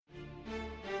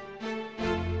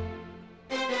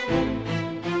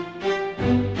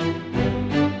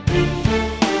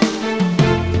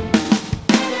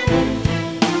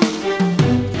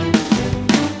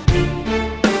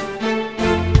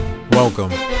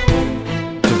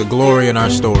to the glory in our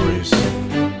stories.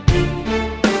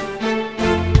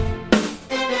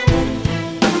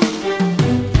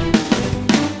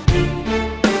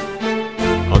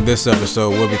 On this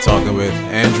episode, we'll be talking with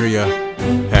Andrea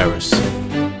Harris.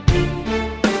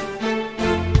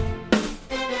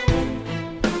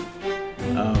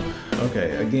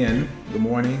 Okay, again, good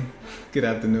morning, good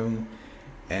afternoon,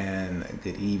 and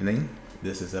good evening.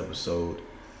 This is episode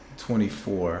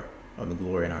 24 of The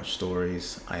Glory in Our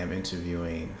Stories. I am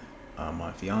interviewing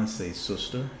my fiance's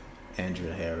sister,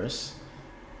 Andrea Harris,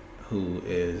 who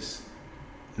is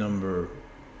number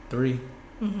three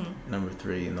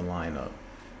in the lineup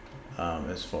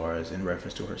as far as in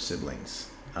reference to her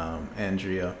siblings.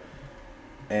 Andrea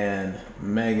and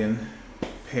Megan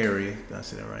Perry, did I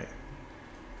say that right?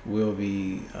 Will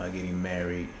be getting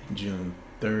married June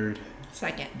 2nd.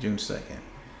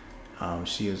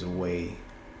 She is away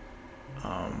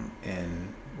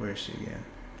in, where is she again?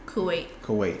 Kuwait.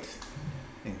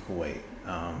 In Kuwait.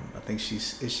 I think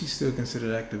is she still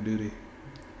considered active duty?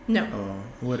 No.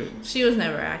 She was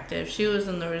never active. She was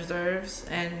in the reserves,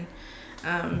 and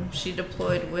she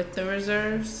deployed with the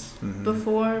reserves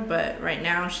before, but right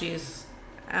now she's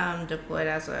deployed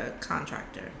as a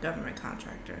government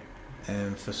contractor.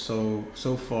 And for so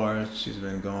far, she's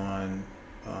been gone.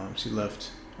 She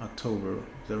left October.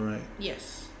 Is that right?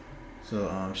 Yes.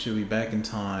 So she'll be back in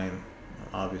time,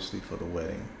 obviously, for the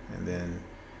wedding, and then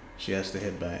she has to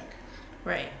head back.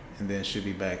 Right. And then she'll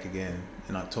be back again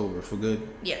in October for good.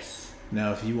 Yes.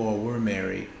 Now, if you all were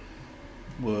married,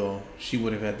 well, she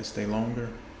would have had to stay longer,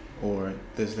 or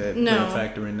does that play a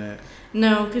factor in that?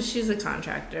 No, because she's a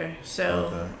contractor.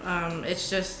 So it's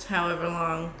just however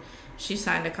long she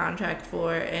signed a contract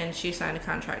for, and she signed a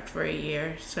contract for a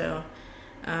year. So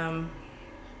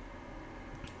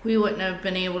we wouldn't have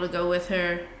been able to go with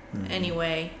her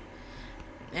anyway.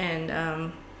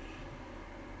 And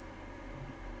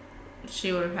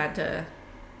she would have had to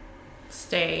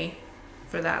stay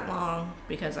for that long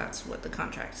because that's what the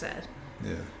contract said.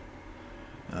 Yeah.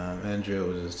 Andrea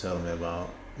was just telling me about,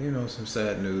 some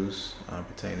sad news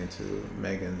pertaining to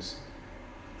Megan's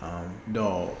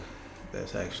dog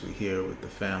that's actually here with the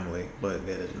family, but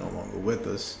that is no longer with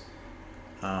us.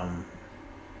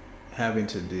 Having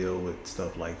to deal with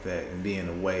stuff like that and being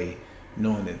away,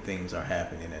 knowing that things are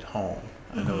happening at home.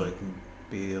 I know it can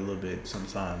be a little bit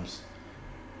sometimes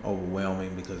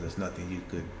overwhelming because there's nothing you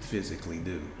could physically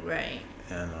do. Right.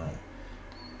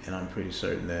 And I'm pretty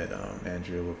certain that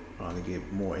Andrea will probably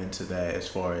get more into that as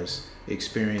far as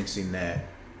experiencing that,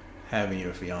 having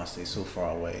your fiance so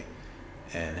far away.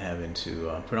 And having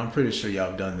to, but I'm pretty sure y'all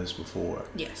have done this before.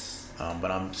 Yes.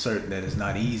 But I'm certain that it's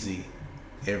not easy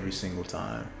every single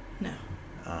time. No.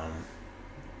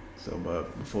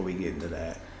 But before we get into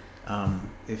that,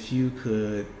 if you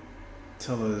could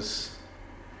tell us,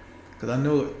 because I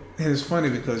know, and it's funny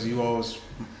because you always,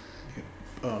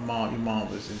 your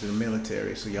mom was into the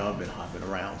military, so y'all been hopping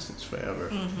around since forever.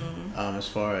 As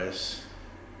far as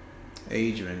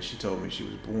Adrian, she told me she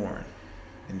was born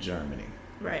in Germany.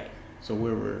 Right. So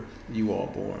where were you all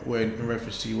born? Where, in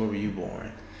reference to you, where were you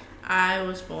born? I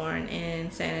was born in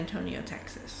San Antonio,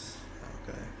 Texas.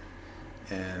 Okay.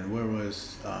 And where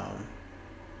was,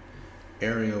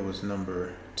 Ariel was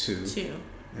number 2. 2.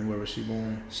 And where was she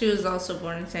born? She was also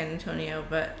born in San Antonio,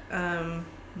 but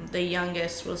the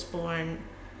youngest was born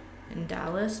in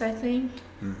Dallas, I think.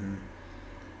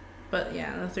 But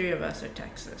yeah, the 3 of us are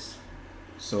Texas.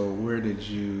 So where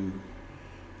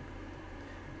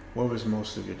was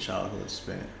most of your childhood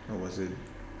spent? Or was it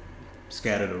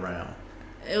scattered around?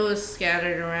 It was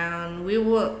scattered around. We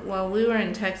were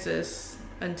in Texas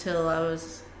until I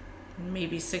was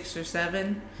maybe 6 or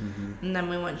 7. And then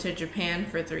we went to Japan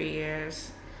for 3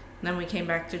 years. And then we came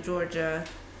back to Georgia.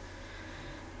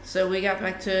 So we got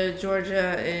back to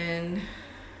Georgia in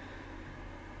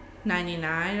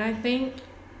 99, I think.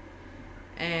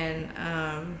 And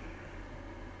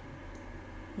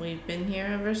we've been here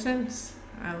ever since.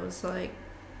 I was like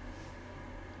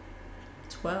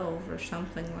 12 or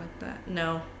something like that.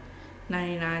 No,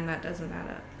 99, that doesn't add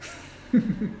up.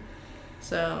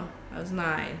 So I was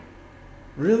 9.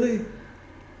 Really?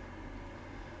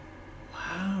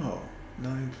 Wow.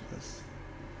 9 plus.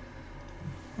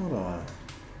 Hold on.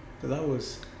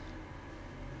 Because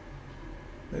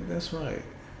that's right.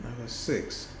 I was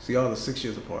 6. So y'all are 6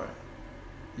 years apart.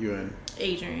 You're in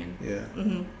Adrian. Yeah.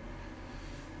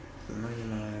 So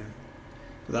 99.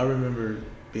 Because I remember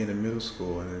being in middle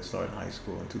school and then starting high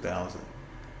school in 2000.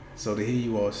 So to hear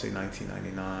you all say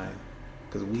 1999,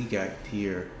 because we got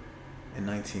here in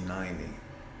 1990.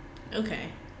 Okay.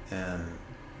 And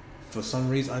for some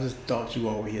reason, I just thought you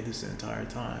all were here this entire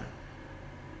time.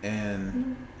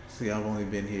 And see, I've only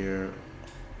been here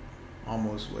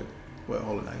almost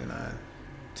hold on, 99,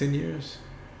 10 years?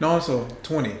 No, so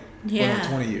 20. Yeah. Well, no,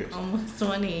 20 years. Almost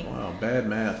 20. Wow, bad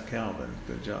math, Calvin.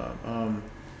 Good job.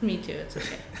 Me too. It's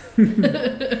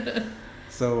okay.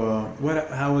 So,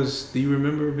 do you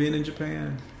remember being in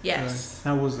Japan? Yes.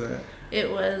 How was that? It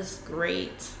was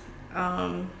great.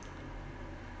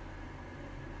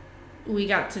 We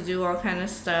got to do all kind of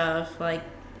stuff. Like,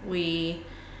 we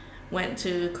went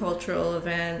to cultural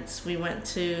events. We went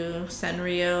to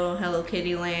Sanrio, Hello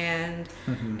Kitty Land,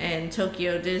 and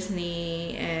Tokyo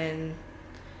Disney, and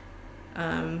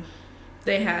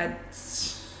they had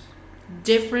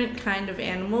different kind of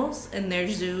animals in their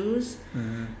zoos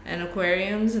and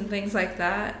aquariums and things like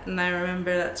that. And I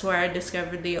remember that's where I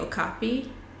discovered the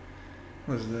okapi.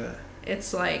 What's that?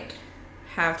 It's like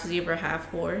half zebra,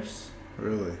 half horse.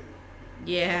 Really?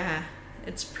 Yeah,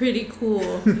 it's pretty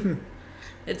cool.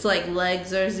 It's like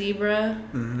legs are zebra,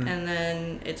 and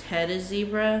then its head is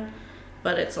zebra,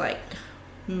 but its like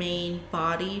main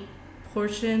body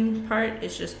portion part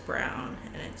is just brown,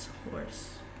 and it's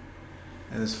horse.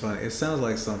 And it's funny. It sounds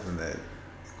like something that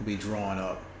could be drawn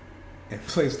up and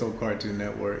placed on Cartoon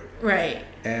Network. Right.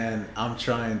 And I'm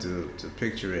trying to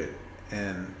picture it,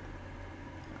 and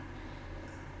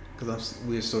because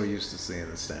we're so used to seeing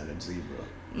the standard zebra.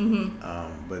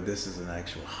 But this is an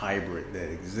actual hybrid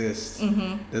that exists.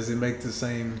 Does it make the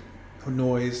same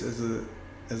noise as a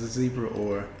zebra,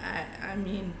 or? I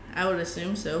mean, I would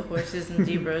assume so. Horses and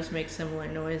zebras make similar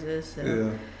noises. So.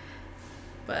 Yeah.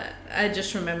 But I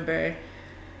just remember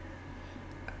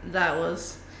that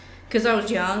was because I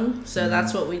was young, so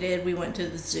that's what we did. We went to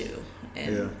the zoo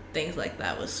and things like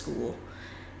that with school.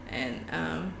 And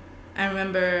I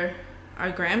remember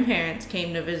our grandparents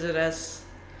came to visit us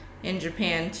in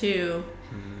Japan too,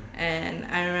 and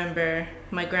I remember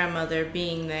my grandmother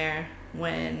being there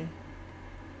when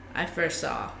I first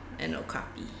saw an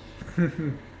okapi.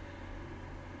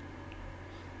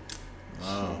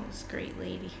 Wow. She was a great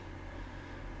lady.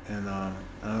 And I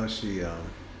know she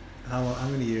how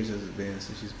many years has it been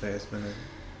since she's passed, Bennett?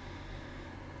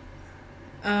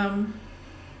 I'm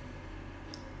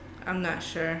not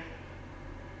sure.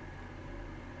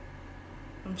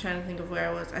 I'm trying to think of where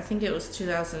I was. I think it was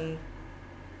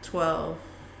 2012.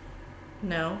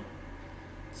 No.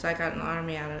 So I got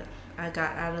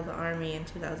out of the army in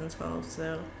 2012,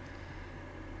 so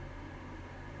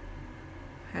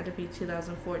had to be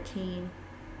 2014.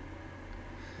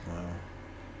 Wow.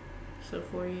 So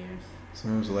 4 years. So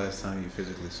when was the last time you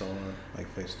physically saw her, like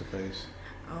face to face?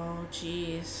 Oh,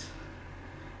 jeez.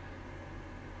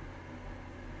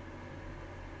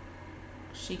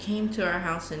 She came to our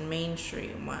house in Main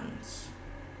Street once.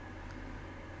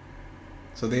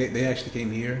 So they actually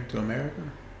came here to America?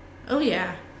 Oh,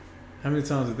 yeah. How many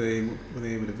times were they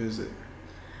able to visit?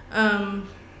 I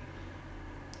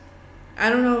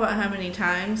don't know about how many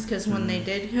times, because when they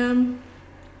did come,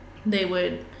 they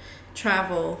would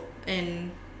travel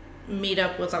and meet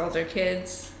up with all their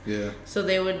kids. Yeah. So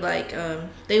they would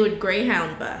they would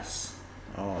Greyhound bus.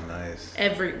 Oh, nice.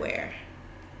 Everywhere.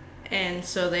 And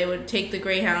so they would take the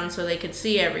Greyhound so they could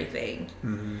see everything.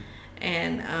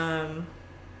 And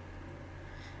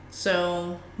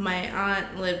so my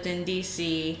aunt lived in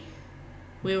D.C.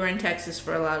 We were in Texas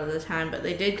for a lot of the time, but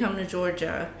they did come to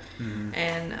Georgia.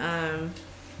 And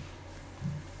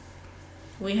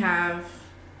we have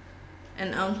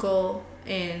an uncle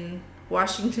in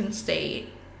Washington State,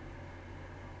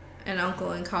 an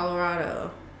uncle in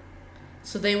Colorado.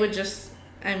 So they would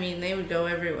they would go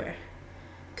everywhere.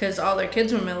 Because all their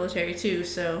kids were military too,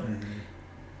 so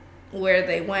where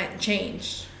they went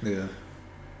changed. Yeah.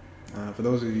 For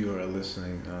those of you who are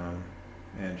listening,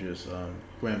 Andrea's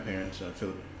grandparents are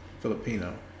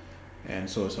Filipino, and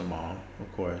so is her mom, of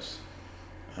course,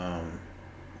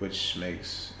 which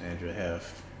makes Andrea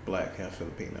half black, half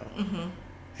Filipino.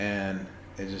 And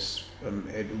it just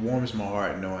it warms my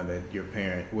heart knowing that your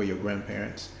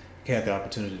grandparents had the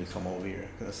opportunity to come over here.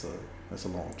 That's a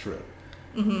long trip.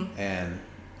 And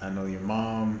I know your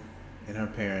mom and her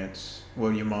parents,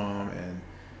 your mom and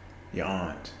your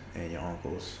aunt and your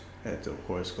uncles had to, of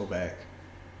course, go back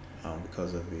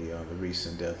because of the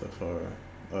recent death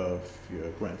of your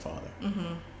grandfather.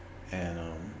 And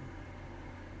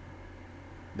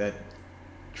that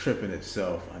trip in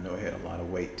itself, I know it had a lot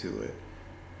of weight to it.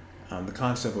 The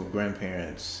concept of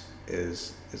grandparents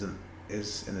is an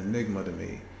enigma to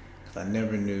me, because I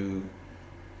never knew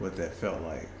what that felt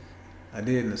like. I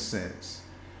did in a sense,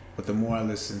 but the more I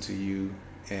listened to you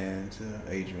and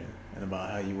Adrian and about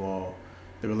how you all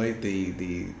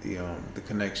the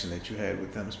connection that you had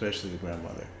with them, especially the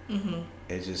grandmother. Mhm.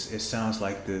 It sounds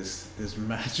like this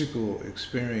magical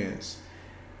experience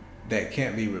that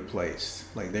can't be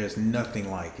replaced. Like there's nothing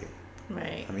like it.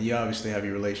 Right. I mean, you obviously have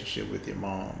your relationship with your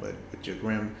mom, but with your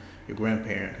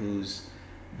grandparent, who's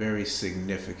very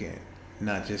significant,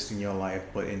 not just in your life,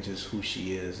 but in just who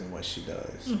she is and what she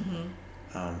does. Mhm.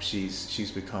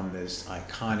 She's become this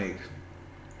iconic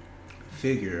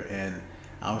figure, and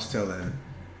I was telling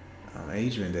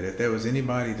Adrian that if there was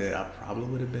anybody that I probably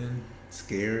would have been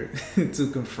scared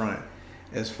to confront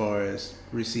as far as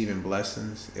receiving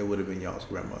blessings, it would have been y'all's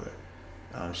grandmother.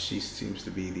 She seems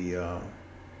to be the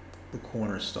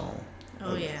cornerstone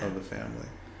of the family.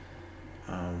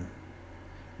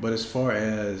 But as far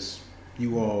as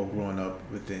you all growing up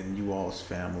within you all's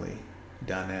family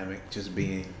dynamic, just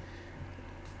being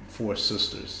 4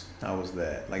 sisters, how was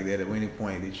that? Like, at any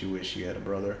point did you wish you had a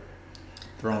brother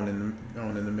thrown in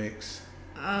the mix?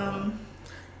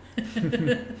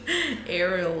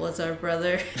 Ariel was our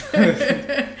brother.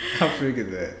 I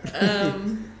figured that.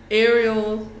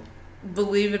 Ariel,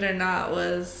 believe it or not,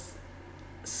 was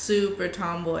super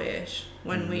tomboyish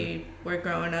when we were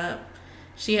growing up.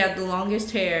 She had the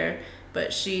longest hair,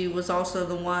 but she was also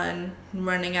the one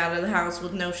running out of the house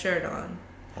with no shirt on.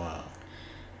 Wow.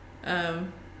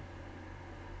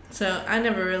 So I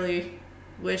never really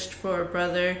wished for a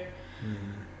brother.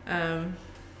 Mm-hmm.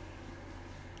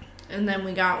 And then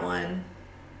we got one.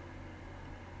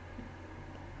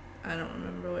 I don't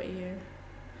remember what year.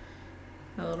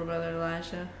 My little brother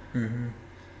Elijah. Mm-hmm.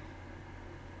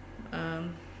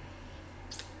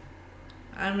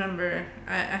 I remember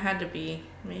I had to be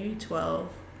maybe 12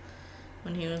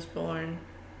 when he was born.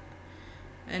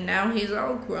 And now he's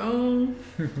all grown,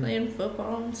 playing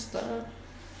football and stuff.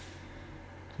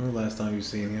 When was the last time you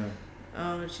seen him?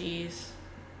 Oh, jeez.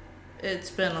 It's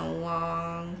been a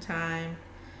long time.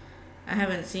 I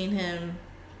haven't seen him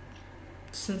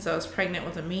since I was pregnant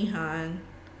with a Mihan.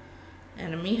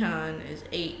 And a Mihan is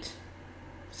 8.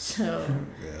 So...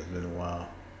 Yeah, it's been a while.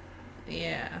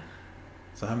 Yeah.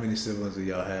 So how many siblings do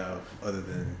y'all have other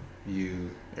than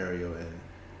you, Ariel,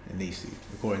 and Nisi,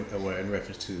 in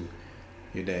reference to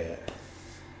your dad?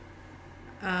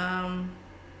 I'm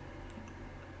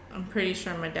pretty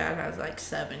sure my dad has like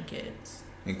 7 kids.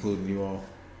 Including you all?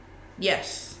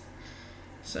 Yes.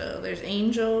 So there's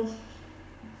Angel.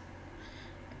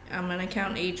 I'm gonna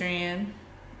count Adrian,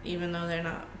 even though they're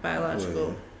not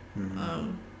biological.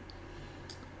 Mm-hmm.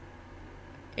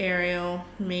 Ariel,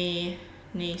 me,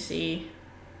 Nisi,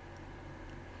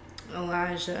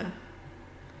 Elijah.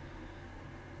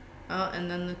 Oh, and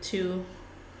then the 2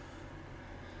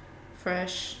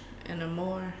 Fresh and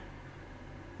Amor.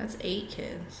 That's 8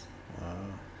 kids. Wow.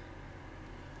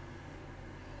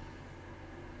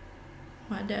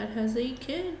 My dad has 8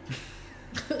 kids.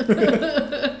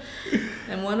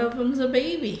 And one of them's a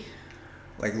baby.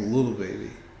 Like a little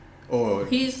baby? Or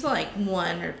He's like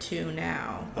 1 or 2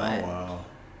 now, but oh, wow.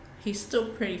 he's still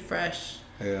pretty fresh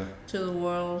Yeah. to the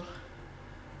world.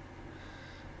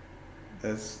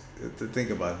 That's to think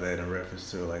about that in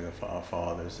reference to like our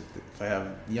fathers. If I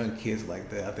have young kids like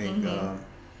that, I think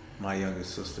my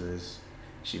youngest sister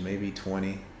she may be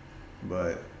 20,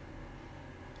 but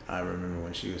I remember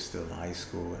when she was still in high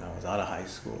school and I was out of high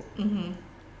school. Mm-hmm.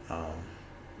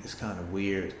 It's kind of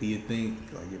weird. Do you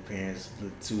think like your parents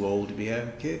are too old to be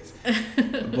having kids?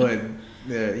 But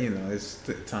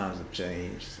times have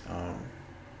changed.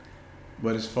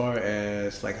 But as far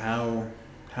as like how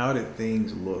did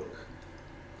things look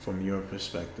from your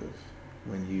perspective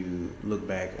when you look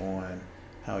back on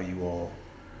how you all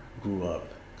grew up?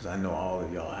 Because I know all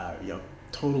of y'all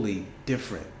totally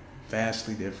different,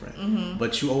 vastly different,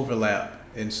 but you overlap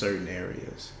in certain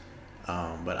areas.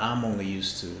 But I'm only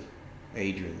used to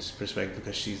Adrian's perspective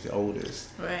because she's the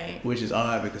oldest, Right. which is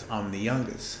odd because I'm the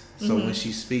youngest. So when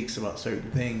she speaks about certain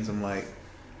things, I'm like,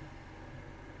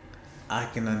 I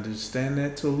can understand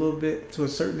that to a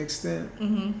certain extent,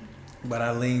 but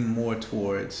I lean more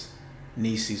towards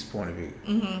Nisi's point of view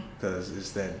because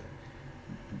it's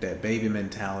that baby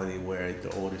mentality where the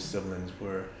older siblings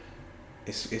were.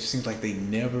 It seems like they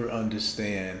never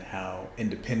understand how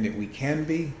independent we can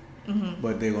be,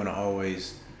 but they're going to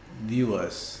always view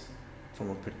us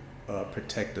from a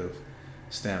protective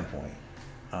standpoint.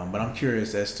 But I'm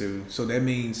curious as to, so that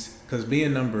means, because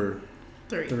being number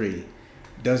 3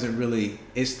 doesn't really,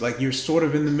 it's like you're sort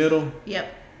of in the middle.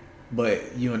 Yep.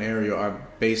 But you and Ariel are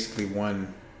basically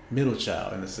one middle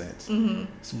child in a sense. So,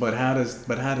 but how did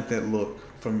that look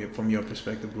from your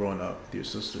perspective growing up with your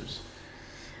sisters?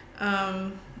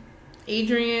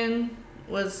 Adrian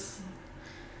was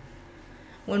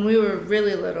when we were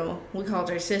really little, we called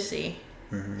her Sissy.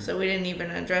 So we didn't even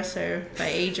address her by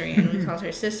Adrian. We called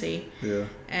her Sissy. Yeah.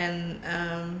 And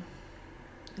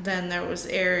then there was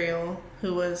Ariel,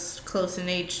 who was close in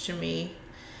age to me,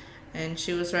 and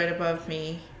she was right above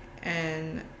me.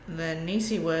 And then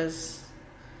Nisi was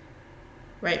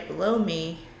right below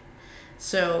me.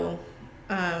 So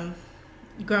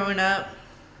growing up,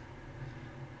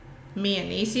 me and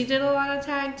Nisi did a lot of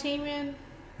tag teaming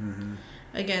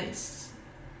against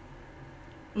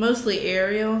mostly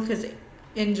Ariel, because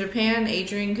in Japan,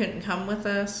 Adrian couldn't come with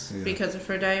us because of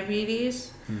her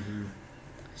diabetes.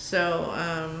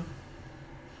 So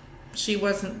she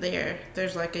wasn't there.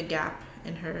 There's like a gap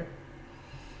in her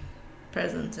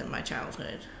presence in my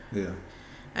childhood. Yeah.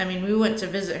 I mean, we went to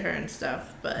visit her and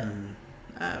stuff, but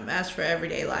as for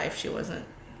everyday life, she wasn't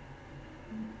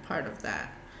part of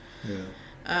that.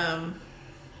 Yeah.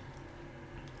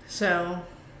 So,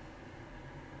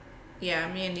 yeah,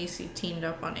 me and Nisi teamed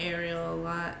up on Ariel a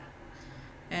lot,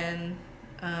 and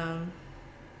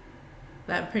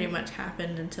that pretty much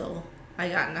happened until I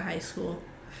got into high school.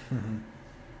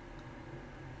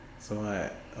 So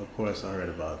of course, I heard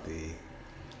about the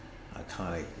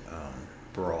iconic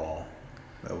brawl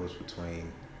that was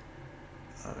between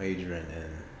Adrian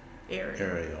and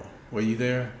Ariel. Were you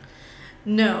there?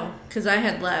 No, because I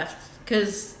had left.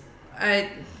 Because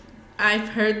I've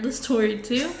heard the story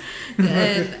too.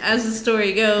 And as the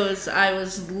story goes, I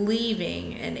was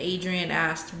leaving, and Adrian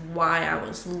asked why I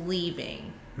was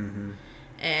leaving.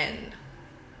 And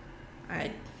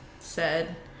I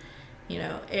said,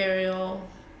 Ariel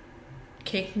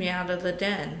kicked me out of the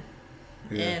den.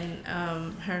 Yeah. And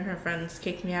her and her friends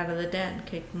kicked me out of the den,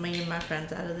 kicked me and my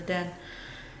friends out of the den.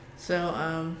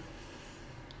 So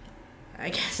I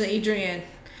guess Adrian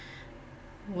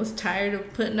was tired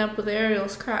of putting up with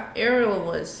Ariel's crap. Ariel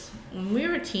was, when we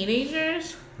were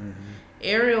teenagers,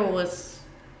 Ariel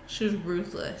she was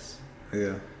ruthless.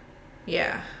 Yeah.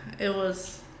 Yeah, it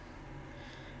was,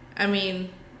 I mean,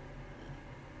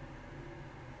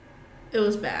 it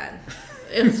was bad.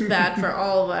 It was bad for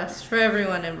all of us, for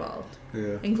everyone involved.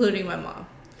 Yeah. Including my mom.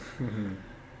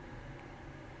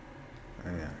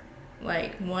 Yeah.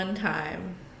 Like, one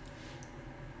time,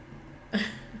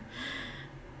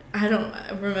 I don't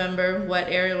remember what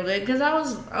Ariel did, because I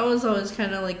was always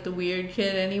kind of like the weird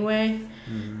kid anyway.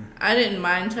 I didn't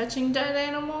mind touching dead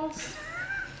animals.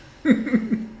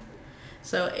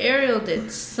 So Ariel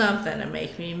did something to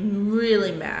make me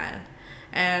really mad.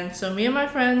 And so me and my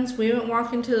friends, we went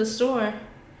walking to the store,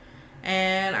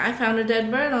 and I found a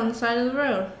dead bird on the side of the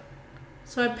road.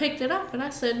 So I picked it up and I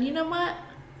said, you know what?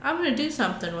 I'm going to do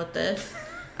something with this.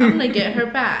 I'm going to get her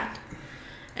back.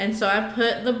 And so I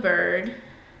put the bird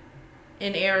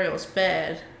in Ariel's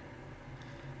bed,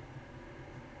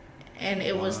 and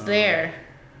it was there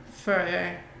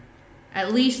for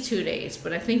at least 2 days,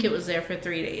 but I think it was there for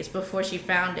 3 days before she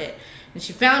found it. And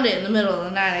she found it in the middle of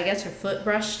the night. I guess her foot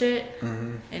brushed it,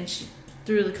 and she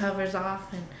threw the covers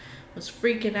off and was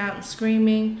freaking out and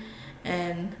screaming.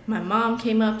 And my mom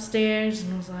came upstairs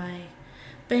and was like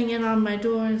banging on my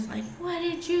door and was like, what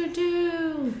did you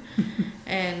do?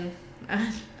 And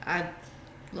I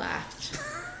laughed.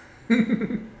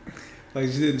 Like,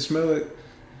 she didn't smell it?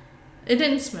 It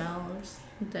didn't smell. It was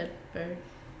a dead bird.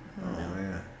 I don't know.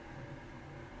 Man.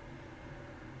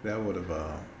 That would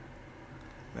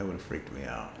have freaked me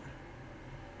out.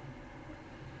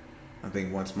 I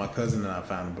think once my cousin and I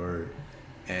found a bird,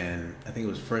 and I think it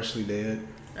was freshly dead.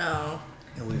 Oh.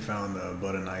 And we found a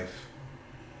butter knife,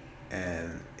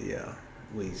 and yeah,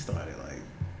 we started like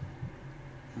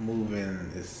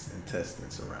moving its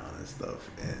intestines around and stuff.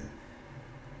 And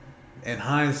in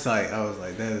hindsight, I was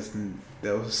like, that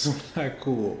was so not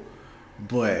cool,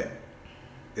 but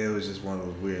it was just one of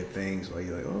those weird things where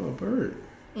you're like, oh, a bird.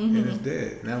 And it's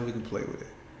dead. Now we can play with it,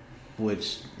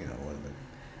 which wasn't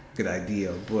a good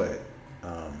idea. But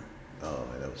oh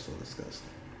man, that was so disgusting.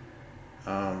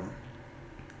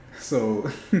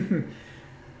 So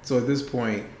at this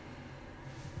point,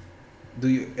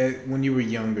 when you were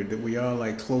younger, were y'all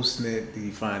like close knit? Did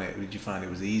you find it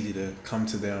was easy to come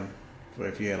to them, or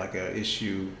if you had like an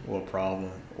issue or a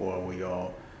problem, or were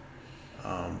y'all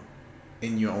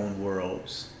in your own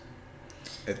worlds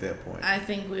at that point? I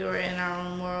think we were in our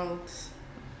own worlds.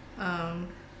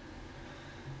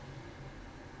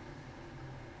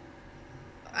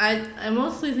 I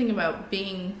mostly think about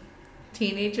being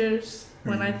teenagers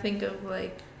when I think of,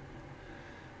 like,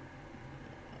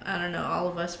 I don't know, all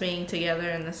of us being together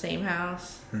in the same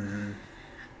house.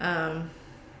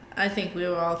 I think we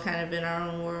were all kind of in our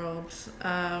own worlds.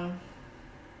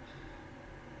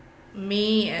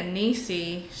 Me and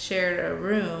Nisi shared a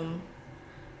room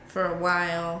for a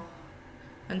while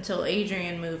until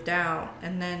Adrian moved out,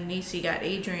 and then Niecy got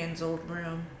Adrian's old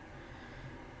room.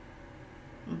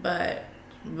 But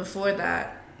before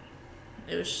that,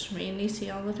 it was just me and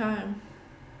Niecy all the time.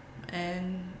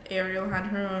 And Ariel had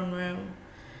her own room.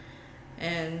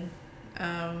 And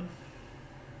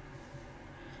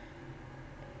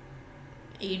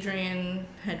Adrian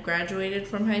had graduated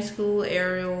from high school.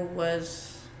 Ariel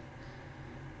was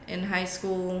in high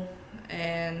school,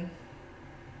 and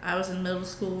I was in middle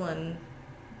school, and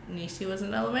Niecy was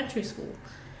in elementary school.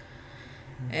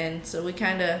 And so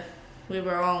we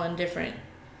were all in different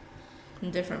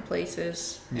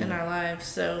places in our lives,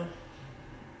 so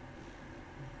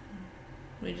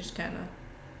we just kind of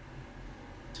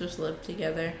just lived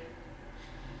together,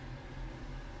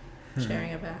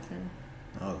 sharing a bathroom.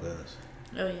 Oh, goodness.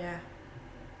 Oh, yeah.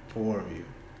 4 of you.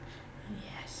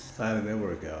 Yes. So how did that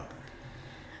work out?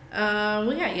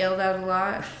 We got yelled at a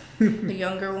lot, the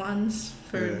younger ones,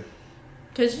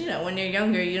 because, when you're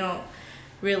younger, you don't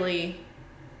really,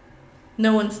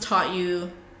 no one's taught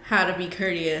you how to be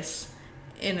courteous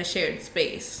in a shared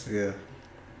space. Yeah.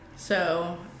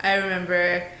 So I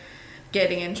remember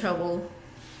getting in trouble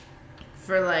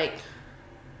for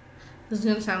this is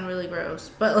gonna sound really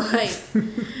gross, but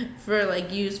for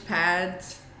used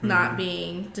pads not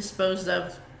being disposed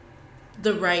of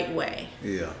the right way.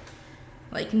 Yeah.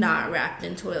 Not wrapped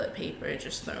in toilet paper,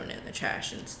 just thrown in the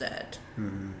trash instead.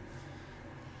 Mm-hmm.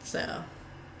 So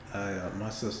my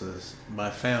sisters,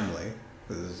 my family,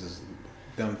 because it's just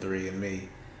them 3 and me,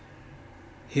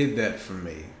 hid that from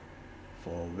me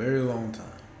for a very long time.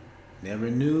 Never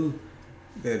knew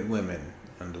that women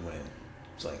underwent.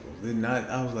 It's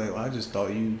I was like, well, I just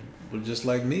thought you were just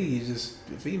like me, you're just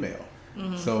a female.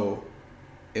 Mm-hmm. So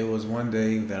it was one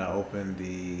day that I opened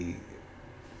the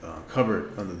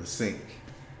cupboard under the sink,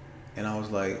 and I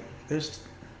was like,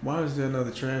 why is there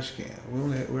another trash can?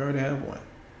 We already have one.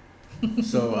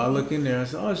 So I look in there and I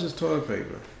said, oh, it's just toilet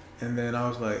paper. And then I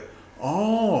was like,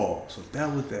 oh, so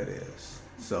that's what that is.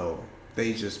 So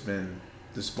they just been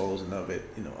disposing of it,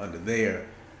 under there,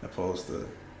 opposed to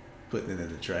putting it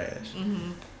in the trash.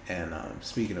 Mm-hmm. And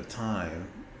speaking of time,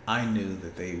 I knew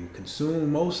that they would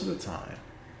consume most of the time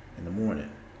in the morning.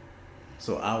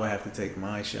 So I would have to take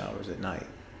my showers at night.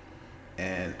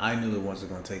 And I knew it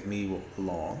wasn't going to take me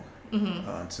long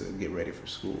to get ready for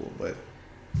school. But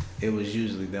it was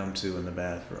usually them 2 in the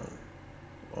bathroom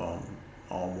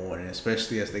all morning,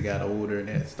 especially as they got older and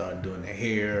they started doing their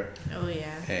hair. Oh,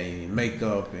 yeah. And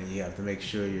makeup, and you have to make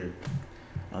sure your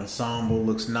ensemble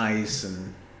looks nice.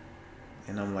 And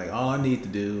I'm like, all I need to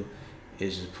do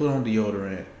is just put on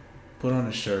deodorant, put on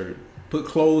a shirt, put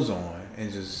clothes on,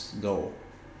 and just go.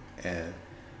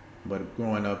 But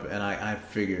growing up, and I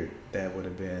figured that would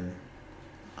have been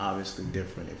obviously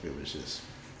different if it was just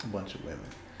a bunch of women.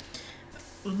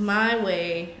 My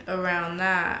way around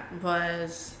that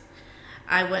was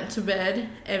I went to bed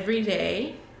every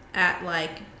day at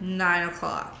 9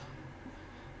 o'clock.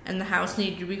 And the house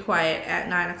needed to be quiet at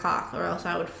 9 o'clock or else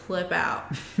I would flip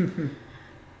out.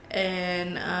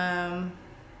 And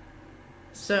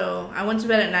so I went to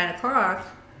bed at 9 o'clock,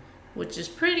 which is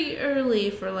pretty early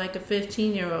for a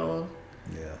 15-year-old.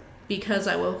 Yeah. Because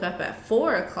I woke up at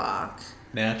 4 o'clock.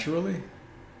 Naturally?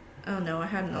 Oh, no, I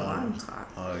had an alarm clock.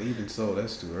 Even so,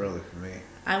 that's too early for me.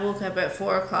 I woke up at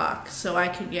 4 o'clock so I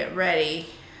could get ready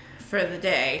for the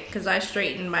day. Because I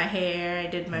straightened my hair, I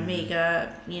did my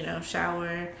makeup,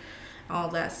 shower, all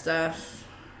that stuff.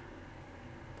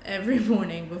 Every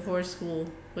morning before school,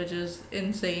 which is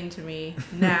insane to me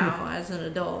now as an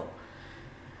adult.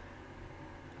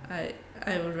 I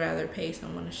would rather pay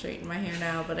someone to straighten my hair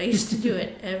now, but I used to do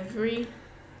it every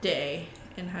day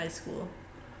in high school.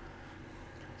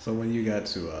 So when you got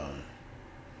to,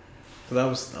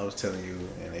 because I was telling you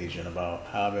and Adrian about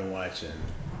how I've been watching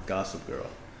Gossip Girl,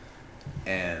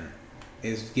 and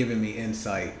it's giving me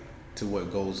insight to what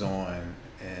goes on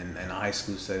in a high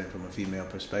school setting from a female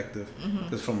perspective.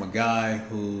 Because from a guy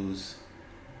who's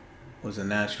was a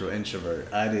natural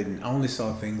introvert, I only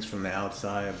saw things from the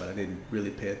outside, but I didn't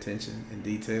really pay attention in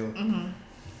detail.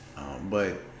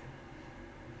 But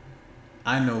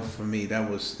I know for me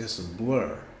it's a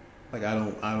blur. I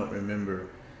don't remember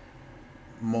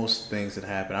most things that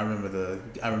happened. I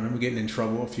remember getting in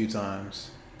trouble a few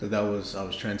times because I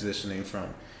was transitioning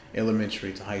from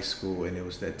elementary to high school, and it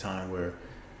was that time where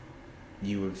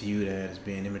you were viewed as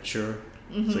being immature.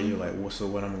 So you're like, well, so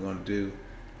what am I going to do?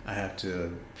 I have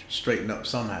to straighten up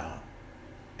somehow,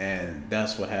 and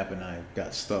that's what happened. I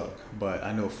got stuck. But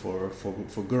I know for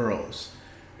girls,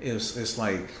 it's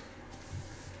like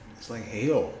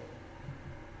hell.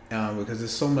 Because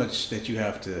there's so much that you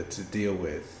have to deal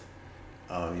with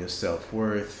your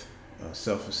self-worth,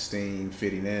 self-esteem,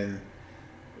 fitting in.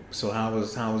 So how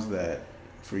was that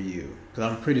for you?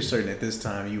 Because I'm pretty certain at this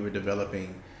time you were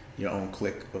developing your own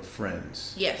clique of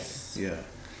friends. Yes. Yeah.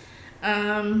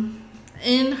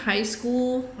 In high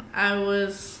school, I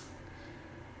was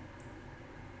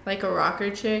like a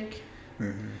rocker chick.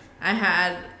 Mm-hmm.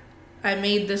 I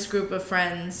made this group of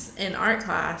friends in art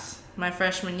class my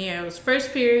freshman year. It was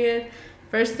first period,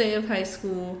 first day of high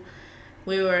school.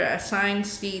 We were assigned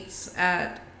seats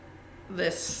at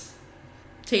this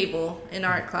table in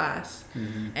art class.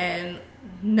 Mm-hmm. And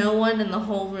no one in the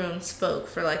whole room spoke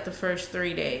for like the first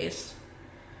 3 days.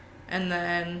 And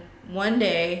then one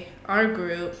day, our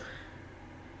group,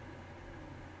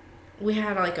 we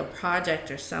had like a project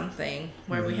or something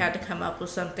where we had to come up with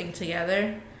something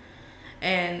together.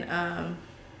 And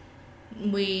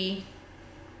we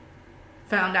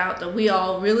found out that we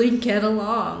all really get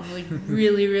along, like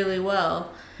really, really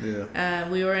well. Yeah.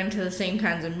 We were into the same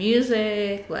kinds of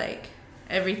music, like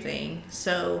everything.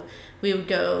 So we would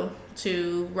go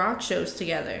to rock shows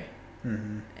together.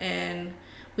 Mm-hmm. And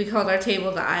we called our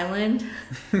table the Island.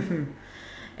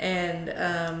 And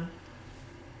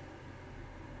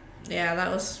yeah,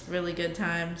 that was really good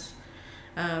times.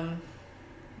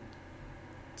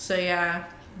 So yeah,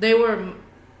 they were,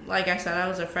 like I said, I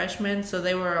was a freshman, so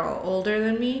they were all older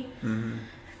than me. Mm-hmm.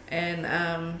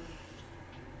 And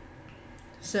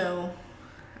so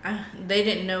they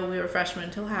didn't know we were freshmen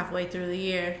until halfway through the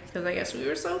year, because I guess we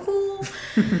were so cool,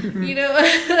 you know.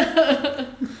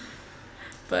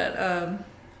 But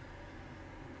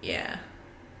yeah,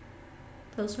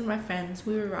 those were my friends.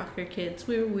 We were rocker kids.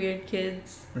 We were weird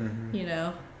kids, Mm-hmm. you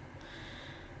know.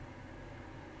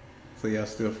 So y'all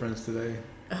still friends today?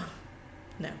 Oh,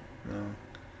 no. No.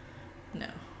 No.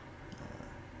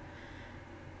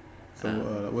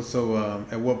 So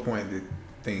at what point did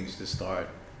things just start,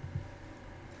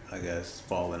 I guess,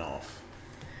 falling off,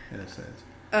 in a sense?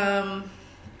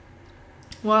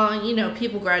 Well, you know,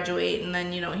 people graduate and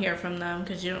then you don't hear from them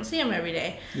because you don't see them every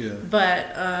day. Yeah.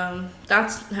 But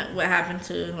that's what happened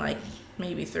to like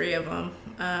maybe 3 of them.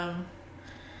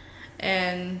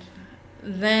 And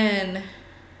then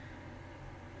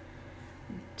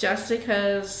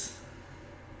Jessica's,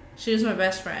 she was my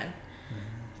best friend.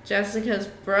 Jessica's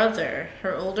brother,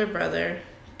 her older brother,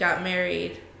 got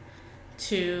married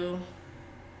to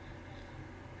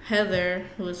Heather,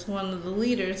 who was one of the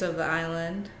leaders of the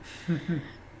Island,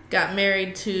 got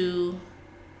married to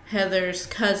Heather's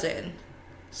cousin.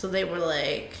 So they were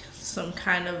like some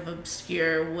kind of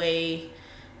obscure way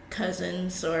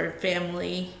cousins or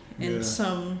family in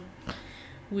some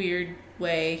weird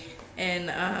way.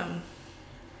 And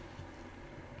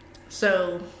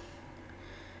so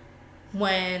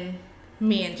when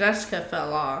me and Jessica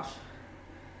fell off,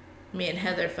 me and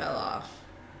Heather fell off.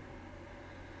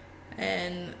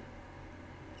 And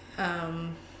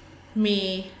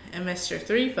me and Mr.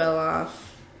 3 fell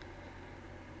off.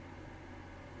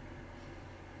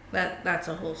 That's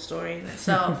a whole story in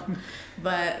itself.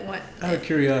 But when, out of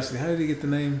curiosity, how did he get the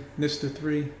name Mr.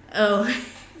 3? Oh,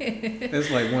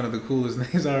 that's like one of the coolest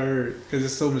names I heard because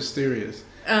it's so mysterious.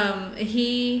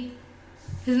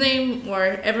 His name, or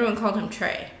everyone called him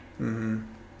Trey. Mm-hmm.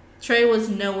 Trey was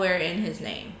nowhere in his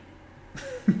name.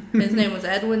 His name was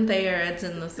Edwin Thayer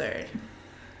Edson III.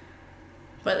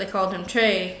 But they called him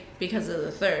Trey because of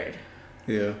the third.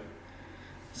 Yeah.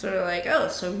 So we're like, oh,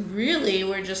 so really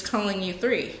we're just calling you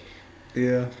 3.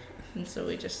 Yeah. And so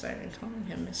we just started calling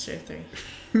him Mr.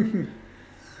 3.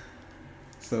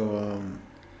 So,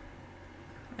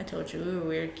 I told you, we were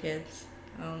weird kids.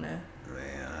 I don't know.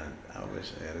 Man, I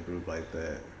wish I had a group like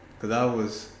that.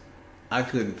 Because I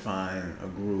couldn't find a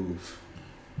groove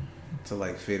to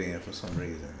like fit in for some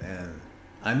reason. And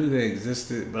I knew they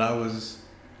existed, but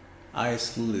I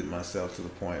excluded myself to the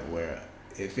point where,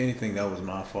 if anything, that was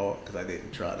my fault because I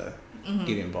didn't try to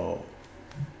get involved.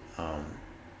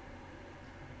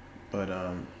 But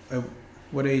at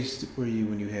what age were you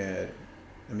when you had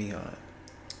Mihan?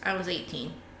 I was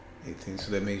 18. 18.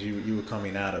 So that means you were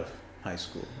coming out of high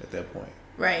school at that point.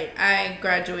 Right. I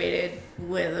graduated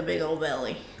with a big old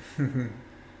belly.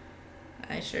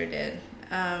 I sure did.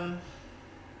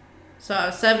 So I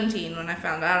was 17 when I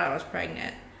found out I was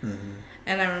pregnant. Mm-hmm.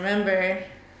 And I remember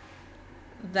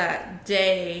that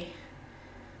day,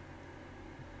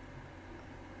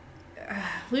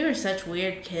 we were such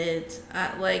weird kids.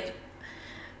 Like,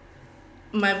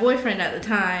 my boyfriend at the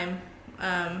time,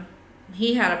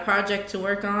 he had a project to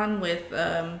work on with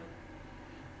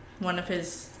one of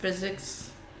his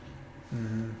physics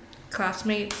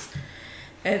classmates.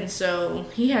 And so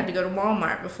he had to go to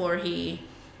Walmart before he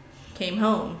came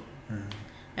home.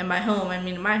 And by home, I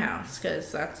mean my house,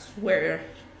 because that's where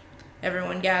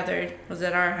everyone gathered, was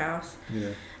at our house.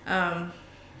 Yeah.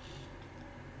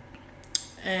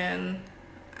 And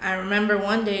I remember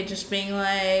one day just being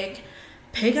like,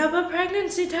 pick up a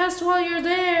pregnancy test while you're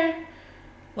there.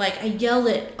 Like, I yelled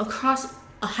it across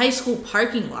a high school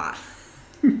parking lot.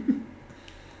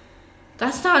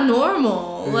 That's not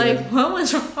normal. Yeah. Like, what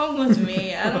was wrong with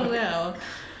me? I don't know.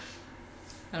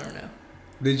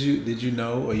 Did you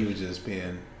know, or you were just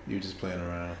playing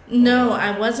around? No,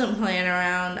 I wasn't playing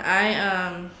around.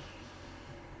 I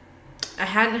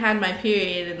hadn't had my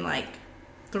period in like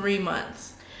 3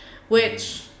 months,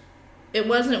 which it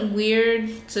wasn't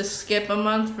weird to skip a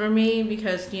month for me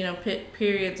because, you know,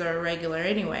 periods are irregular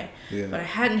anyway. Yeah. But I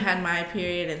hadn't had my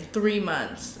period in 3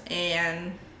 months,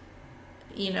 and,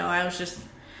 you know, I was just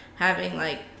having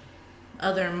like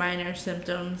other minor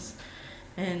symptoms,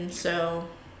 and so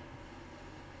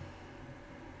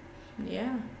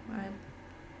yeah, I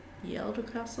yelled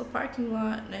across the parking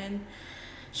lot, and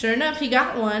sure enough, he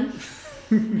got one.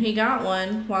 He got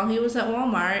one while he was at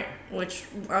Walmart, which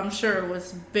I'm sure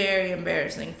was very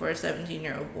embarrassing for a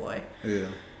 17-year-old boy. Yeah.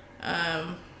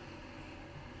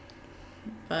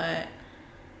 But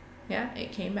yeah,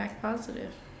 it came back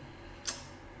positive.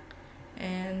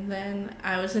 And then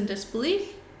I was in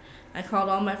disbelief. I called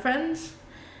all my friends,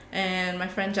 and my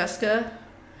friend Jessica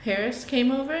Harris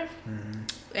came over. Mm-hmm.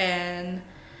 And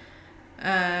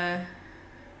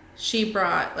she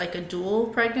brought like a dual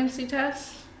pregnancy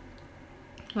test.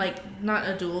 Like, not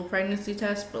a dual pregnancy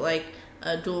test, but like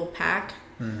a dual pack.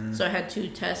 Mm-hmm. So I had 2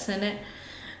 tests in it.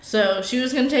 So she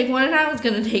was going to take one and I was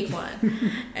going to take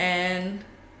one. And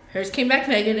hers came back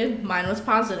negative. Mine was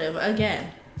positive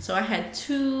again. So I had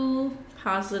 2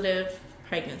 positive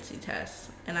pregnancy tests.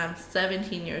 And I'm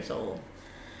 17 years old.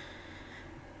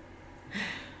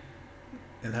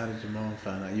 And how did your mom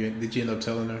find out? Did you end up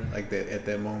telling her like that at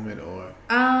that moment, or?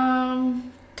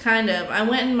 Kind of. I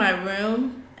went in my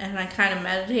room and I kind of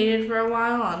meditated for a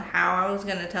while on how I was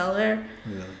gonna tell her.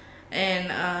 Yeah.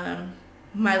 And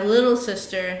my little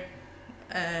sister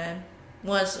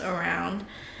was around,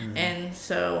 Mm-hmm. and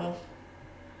so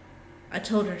I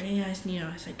told her, hey, I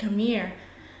said, come here,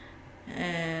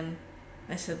 and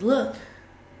I said, look.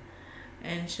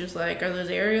 And she was like, are those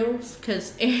Ariel's?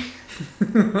 Because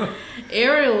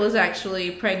Ariel was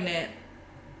actually pregnant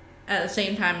at the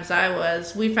same time as I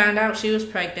was. We found out she was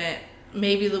pregnant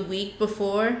maybe the week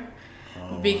before,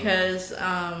 because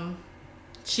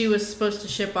she was supposed to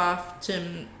ship off to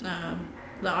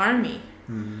the Army.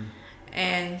 Mm-hmm.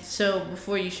 And so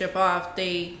before you ship off,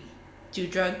 they do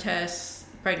drug tests,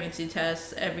 pregnancy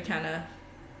tests, every kind of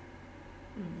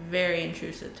very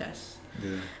intrusive tests.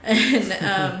 Yeah.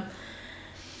 And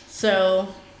so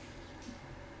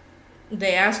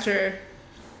they asked her,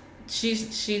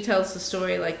 she tells the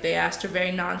story like they asked her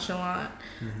very nonchalant,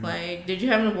 Mm-hmm. like, did you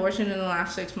have an abortion in the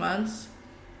last 6 months?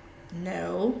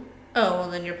 No. Oh, well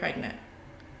then you're pregnant.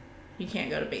 You can't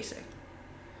go to basic.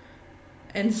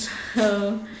 And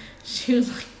so she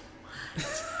was like,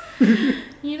 what?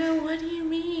 You know, what do you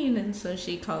mean? And so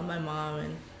she called my mom,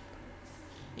 and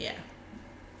yeah,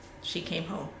 she came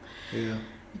home. Yeah.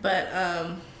 But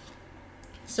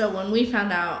so when we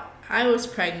found out I was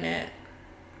pregnant,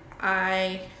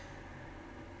 I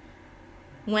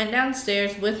went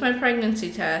downstairs with my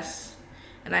pregnancy test,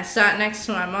 and I sat next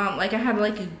to my mom. Like, I had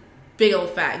like a big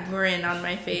old fat grin on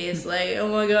my face, like, oh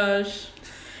my gosh,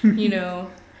 you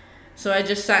know. So I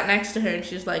just sat next to her, and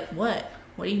she's like, what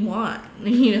do you want?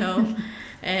 You know.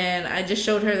 And I just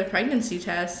showed her the pregnancy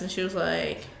test, and she was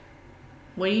like,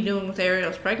 what are you doing with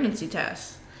Ariel's pregnancy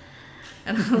test?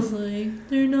 And I was like,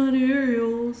 they're not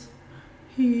Ariel's.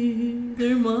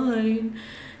 They're mine.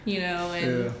 You know,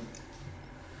 and Yeah.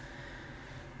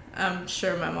 I'm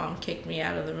sure my mom kicked me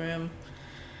out of the room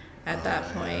at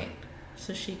that point,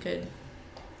 so she could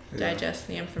digest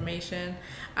the information.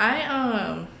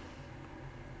 I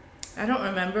don't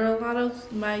remember a lot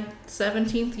of my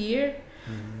 17th year,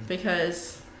 Mm-hmm.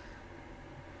 because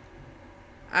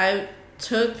I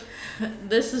took,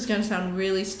 this is going to sound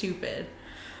really stupid,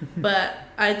 but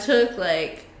I took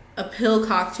like a pill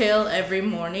cocktail every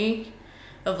morning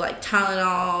of like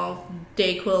Tylenol,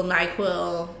 Dayquil,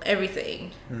 NyQuil,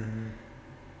 everything. Mm-hmm.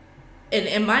 And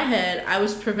in my head, I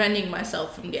was preventing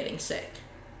myself from getting sick.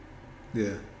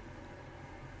 Yeah.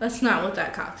 That's not what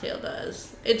that cocktail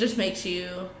does. It just makes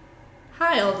you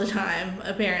high all the time,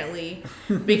 apparently,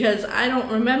 because I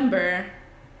don't remember.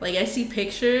 Like, I see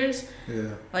pictures,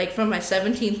 Yeah. like, from my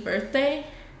 17th birthday,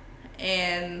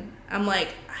 and I'm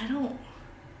like, I don't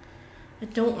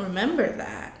remember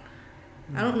that.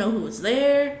 I don't know who was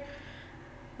there.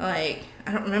 Like,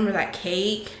 I don't remember that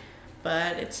cake.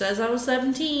 But it says I was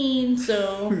 17,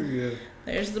 so Yeah.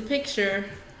 there's the picture.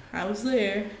 I was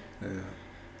there. Yeah.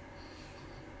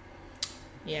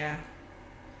 Yeah.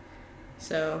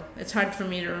 So it's hard for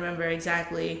me to remember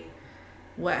exactly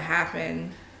what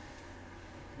happened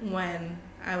when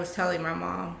I was telling my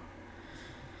mom.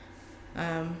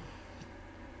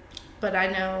 But I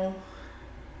know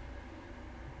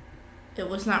it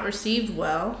was not received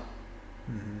well.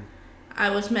 Mm-hmm. I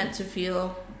was meant to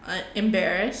feel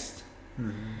embarrassed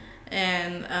Mm-hmm.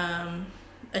 and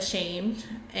ashamed.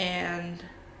 And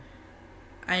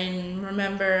I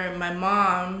remember my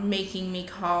mom making me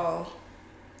call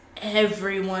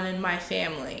everyone in my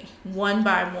family, one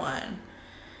by one,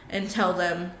 and tell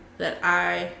them that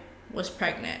I was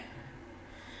pregnant,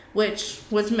 which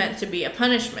was meant to be a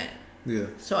punishment. Yeah.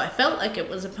 So I felt like it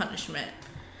was a punishment.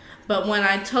 But when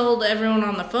I told everyone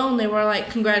on the phone, they were like,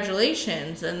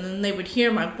 congratulations. And then they would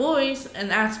hear my voice, and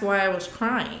that's why I was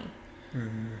crying.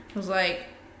 Mm-hmm. I was like,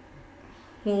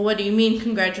 well, what do you mean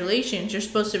congratulations? You're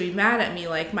supposed to be mad at me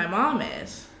like my mom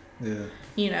is. Yeah.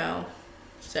 You know,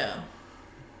 so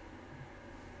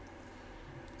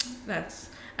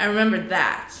I remember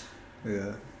that.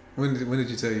 Yeah. When did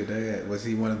you tell your dad? Was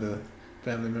he one of the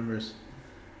family members?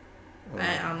 Or-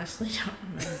 I honestly don't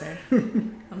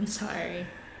remember. I'm sorry.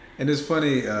 And it's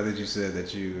funny that you said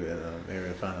that you and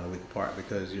Aaron found out a week apart,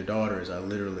 because your daughters are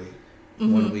literally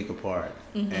 1 week apart,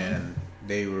 and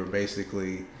they were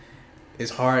basically. It's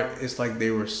hard. It's like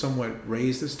they were somewhat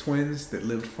raised as twins that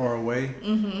lived far away.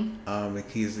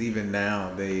 Because even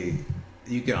now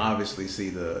you can obviously see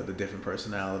the different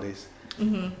personalities,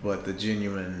 but the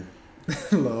genuine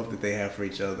love that they have for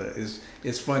each other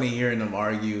it's funny hearing them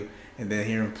argue and then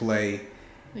hear them play.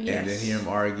 Yes. And then hear them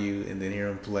argue, and then hear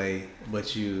them play,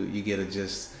 but you get a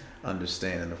just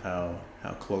understanding of how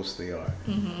close they are.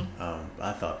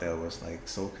 I thought that was like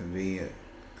so convenient,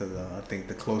 because I think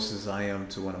the closest I am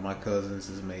to one of my cousins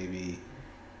is maybe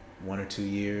 1 or 2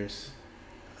 years.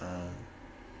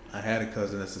 I had a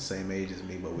cousin that's the same age as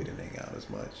me, but we didn't hang out as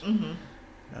much.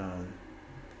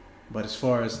 But as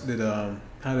far as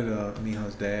how did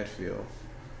Mihon's dad feel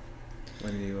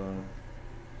when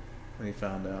you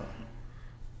found out?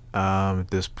 At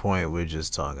this point, we're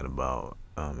just talking about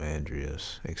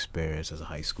Andrea's experience as a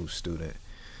high school student.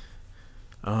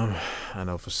 I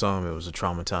know for some it was a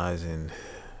traumatizing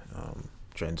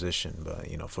transition, but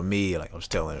for me, like I was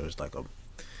telling her, it was like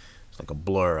a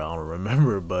blur. I don't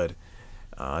remember, but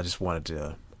I just wanted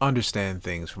to understand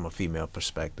things from a female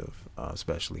perspective,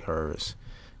 especially hers.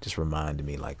 Just reminded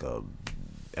me like a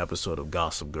episode of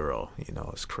Gossip Girl.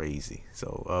 It's crazy.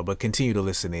 So, but continue to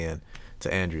listen in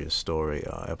to Andrea's story,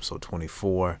 episode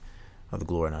 24 of The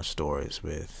Glory in Our Stories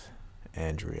with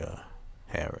Andrea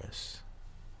Harris.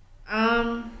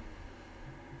 I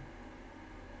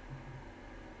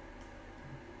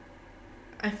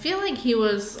feel like he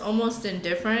was almost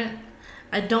indifferent.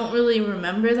 I don't really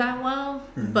remember that well,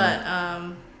 but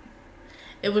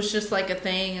it was just like a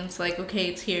thing, and it's like, okay,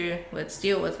 it's here, let's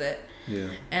deal with it. Yeah.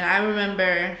 And I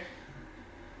remember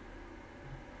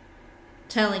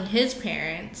telling his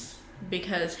parents,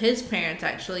 because his parents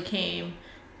actually came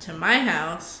to my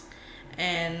house,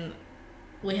 and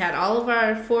we had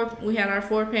our four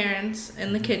parents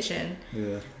in the kitchen.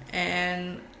 Yeah.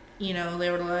 And they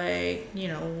were like,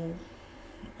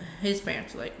 his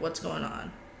parents were like, what's going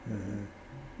on?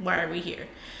 Why are we here?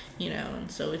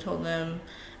 And so we told them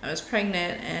I was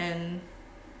pregnant, and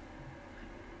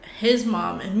his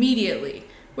mom immediately,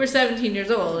 we're 17 years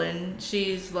old, and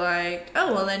she's like,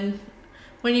 oh, well then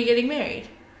when are you getting married?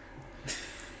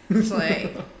 It's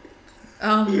like,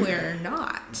 we're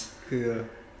not. Yeah.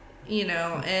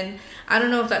 And I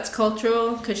don't know if that's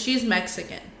cultural, because she's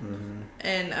Mexican.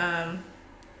 And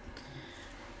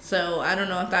so I don't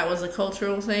know if that was a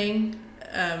cultural thing,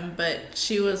 but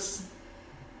she was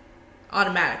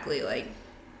automatically like,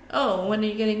 oh, when are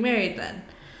you getting married then?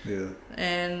 Yeah.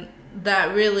 And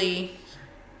that really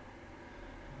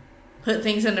put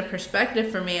things into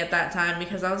perspective for me at that time,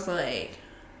 because I was like,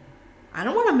 I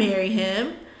don't want to marry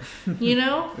him,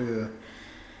 Yeah.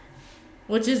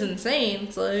 Which is insane.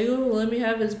 It's like, oh, let me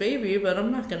have his baby, but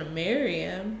I'm not going to marry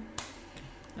him.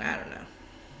 I don't know.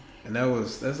 And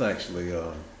that's actually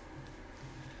a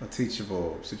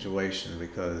teachable situation,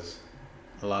 because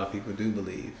a lot of people do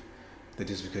believe that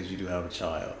just because you do have a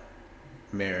child,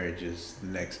 marriage is the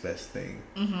next best thing.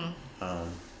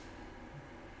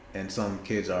 And some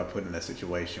kids are put in that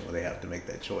situation where they have to make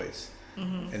that choice,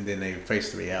 and then they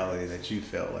face the reality that you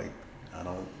felt like, I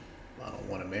don't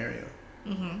want to marry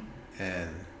him, and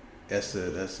that's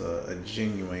a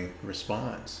genuine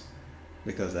response,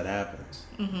 because that happens.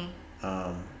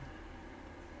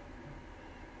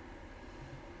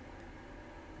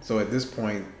 So at this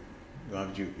point,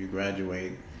 after you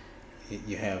graduate,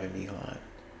 you have an Mihan.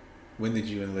 When did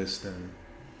you enlist in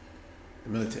the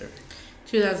military?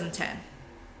 2010.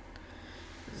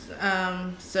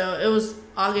 So it was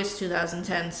August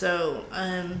 2010. So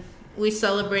we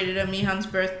celebrated Amihan's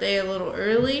birthday a little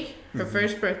early, her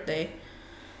first birthday,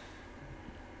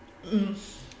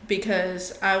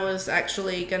 because I was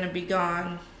actually going to be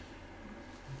gone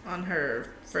on her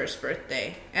first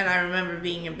birthday. And I remember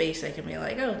being in basic and being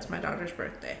like, oh, it's my daughter's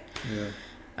birthday.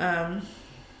 Yeah.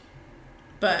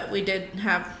 But we did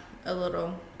have a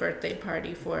little birthday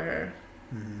party for her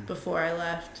before I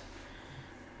left.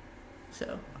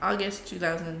 So, August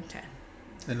 2010.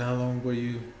 And how long were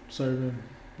you serving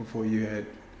before you had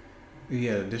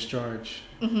a discharge?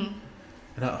 Mm-hmm.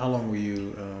 And how long were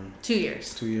you? 2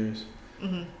 years. 2 years.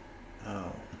 Mm-hmm.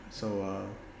 Oh,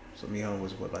 so Mihan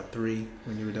was what, about 3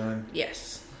 when you were done?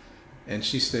 Yes. And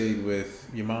she stayed with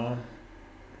your mom?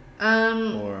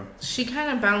 Or she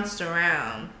kind of bounced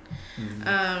around.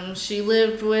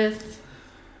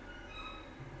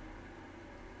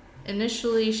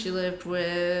 Initially she lived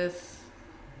with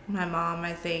my mom,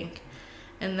 I think,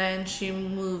 and then she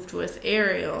moved with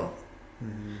Ariel,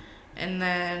 and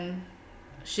then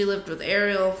she lived with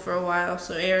Ariel for a while.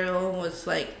 So Ariel was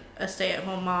like a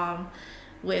stay-at-home mom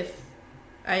with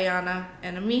Ayana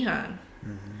and Amihan,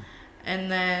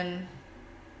 and then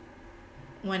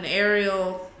when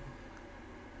Ariel,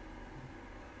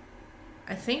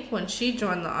 I think when she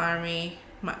joined the army,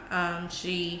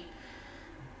 she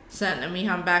sent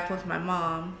Amihan back with my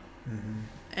mom,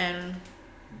 and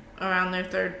around their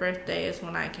 3rd birthday is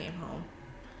when I came home.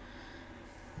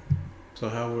 So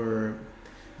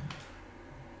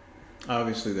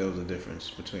obviously there was a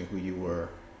difference between who you were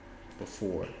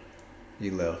before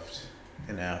you left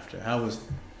and after.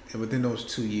 Within those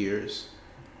 2 years,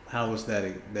 how was that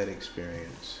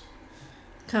experience?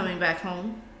 Coming back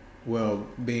home? Well,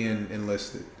 being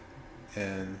enlisted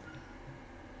and...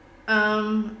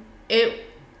 Because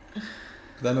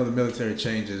I know the military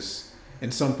changes.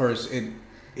 In some person,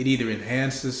 it either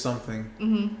enhances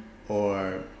something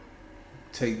or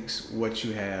takes what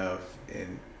you have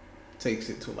and takes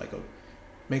it to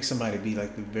makes somebody be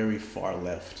like the very far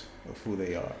left of who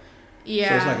they are. Yeah.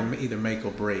 So it's like an either make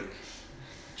or break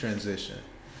transition.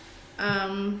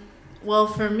 Well,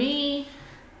 for me,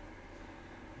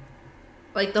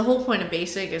 like the whole point of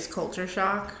basic is culture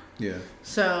shock. Yeah.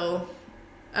 So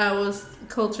I was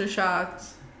culture shocked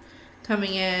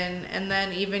coming in, and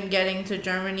then even getting to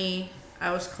Germany,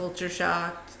 I was culture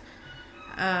shocked.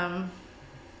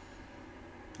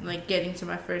 Like getting to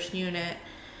my first unit,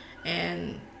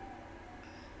 and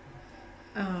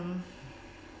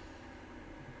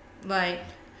like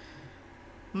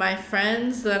my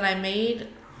friends that I made,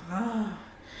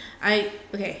 I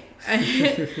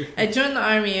joined the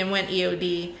army and went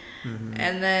EOD,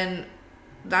 and then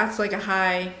that's like a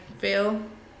high fail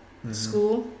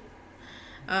school.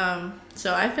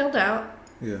 So I failed out.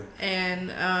 Yeah.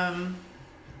 And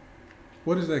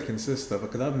what does that consist of?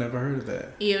 Because I've never heard of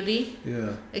that. EOD?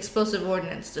 Yeah. Explosive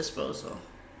Ordnance Disposal.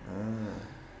 Oh.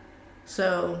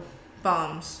 So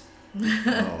bombs. Oh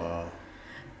wow.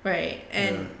 Right.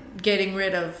 And getting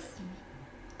rid of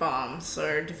bombs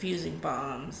or diffusing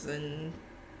bombs, and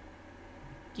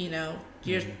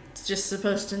you're just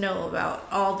supposed to know about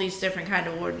all these different kind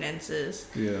of ordinances.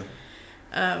 Yeah.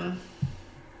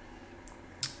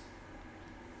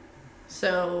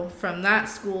 So from that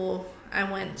school, I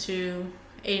went to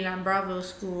 89 Bravo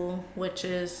School, which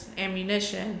is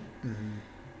ammunition,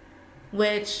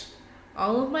 which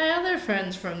all of my other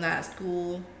friends from that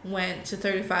school went to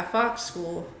 35 Fox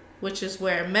School, which is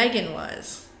where Megan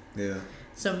was. Yeah.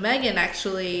 So Megan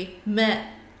actually met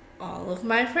all of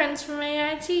my friends from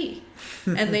AIT,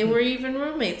 and they were even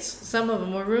roommates. Some of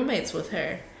them were roommates with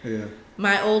her. Yeah.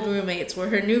 My old roommates were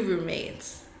her new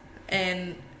roommates,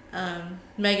 and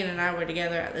Megan and I were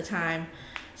together at the time.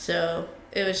 So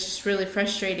it was just really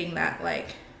frustrating that,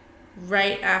 like,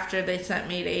 right after they sent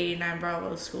me to 89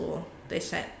 Bravo School, they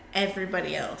sent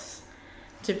everybody else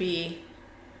to be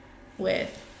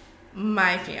with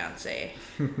my fiance.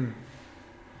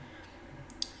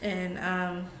 And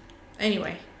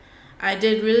anyway, I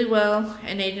did really well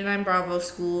in 89 Bravo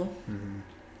School.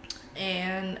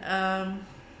 And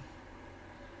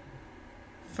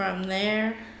from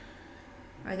there,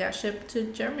 I got shipped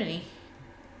to Germany.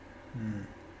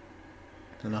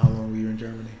 And how long were you in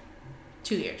Germany?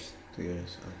 2 years. 2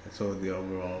 years. Okay. So the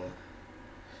overall,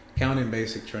 counting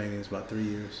basic training, is about 3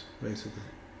 years, basically.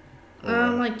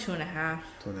 Like 2.5.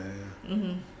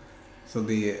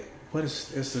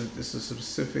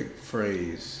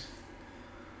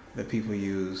 that people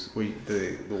use, where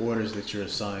the orders that you're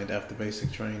assigned after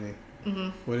basic training.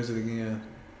 What is it again?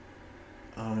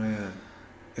 Oh man,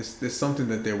 it's something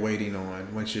that they're waiting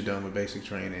on once you're done with basic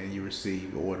training and you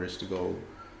receive orders to go.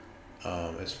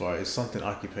 As far as something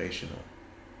occupational.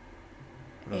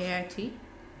 AIT.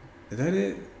 Is that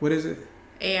it? What is it?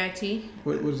 AIT.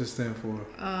 What does it stand for?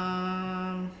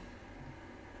 I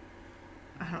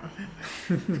don't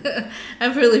remember. I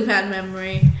have really bad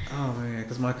memory. Oh man,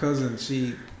 because my cousin,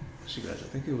 she graduated. I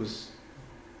think it was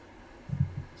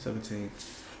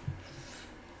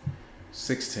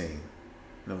 16,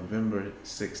 November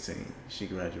 16. She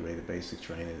graduated basic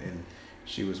training, and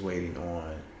she was waiting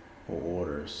on her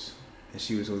orders, and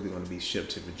she was either going to be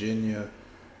shipped to Virginia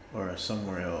or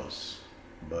somewhere else.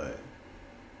 But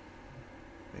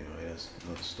anyway, that's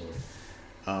another story.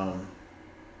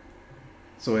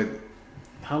 So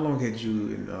how long had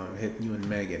you and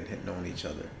Megan had known each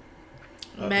other?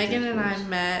 Megan and I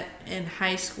met in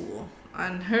high school.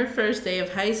 On her first day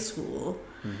of high school,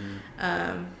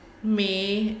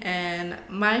 me and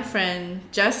my friend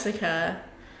Jessica,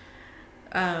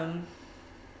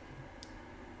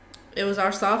 it was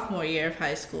our sophomore year of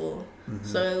high school.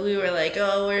 So we were like,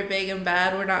 oh, we're big and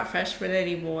bad. We're not freshmen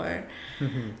anymore.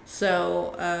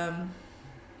 So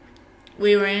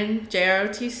we were in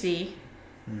JROTC.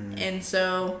 And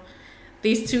so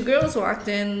these two girls walked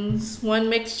in, one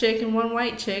mixed chick and one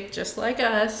white chick, just like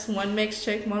us. One mixed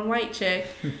chick, one white chick.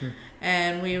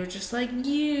 And we were just like,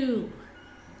 you,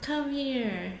 come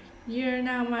here. You're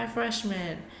now my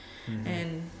freshman.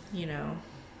 And,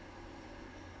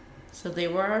 so they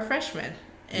were our freshmen.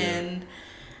 And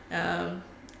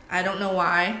I don't know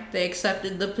why they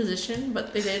accepted the position,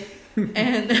 but they did.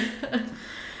 And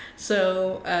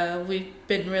so we've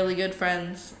been really good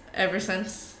friends ever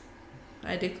since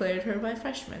I declared her my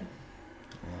freshman.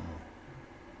 Wow.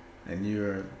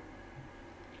 And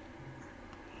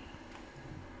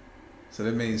so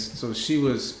that means, so she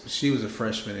was a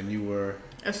freshman and you were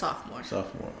a sophomore.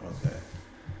 Okay.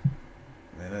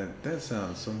 Man, that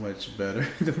sounds so much better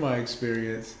than my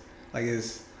experience.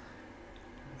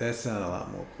 That sounded a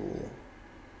lot more cool.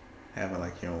 Having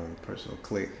like your own personal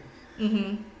clique.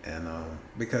 And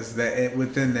because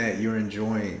within that you're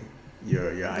enjoying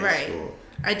your high school.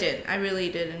 I did. I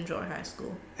really did enjoy high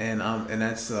school. And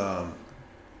that's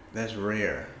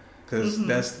rare, because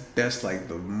that's like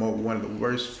one of the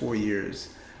worst 4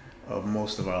 years of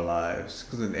most of our lives.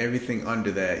 Because in everything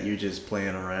under that, you're just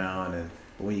playing around,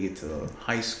 but when you get to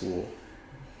high school,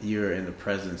 you're in the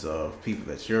presence of people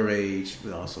that's your age,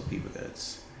 but also people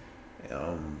that's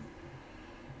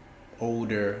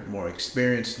older, more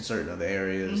experienced in certain other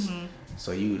areas.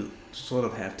 So you sort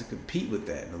of have to compete with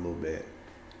that in a little bit.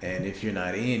 And if you're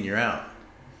not in, you're out.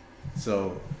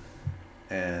 So,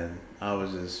 and I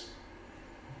was just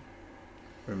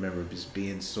remember just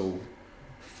being so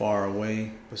far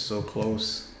away but so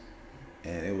close,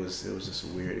 and it was just a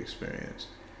weird experience.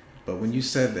 But when you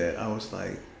said that, I was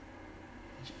like,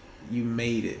 you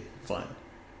made it fun.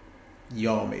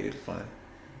 Y'all made it fun,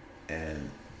 and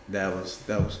that was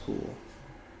cool.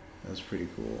 That was pretty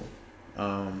cool.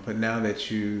 But now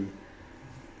that you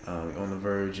on the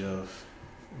verge of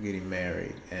getting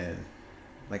married, and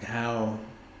like how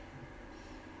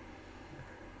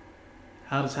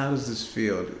does this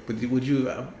feel? Would you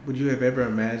have ever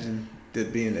imagined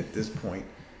that being at this point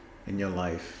in your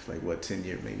life, like what, 10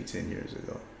 years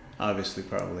ago? Obviously,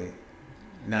 probably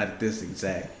not at this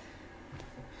exact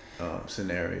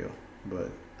scenario,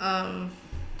 but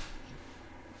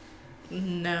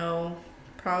no,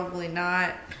 probably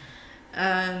not.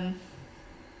 10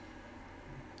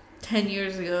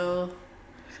 years ago,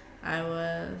 I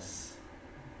was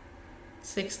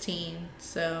 16,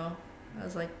 so I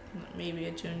was like maybe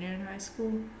a junior in high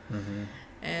school.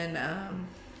 And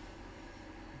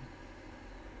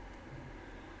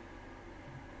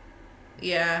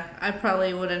yeah, I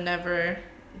probably would have never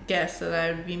guessed that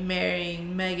I would be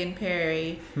marrying Megan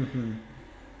Perry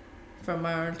from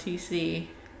ROTC,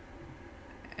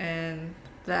 and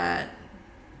that,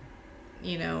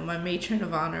 my matron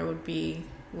of honor would be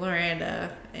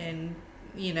Loranda. And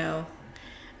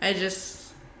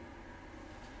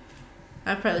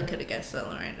I probably could have guessed that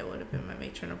Loranda would have been my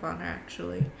matron of honor,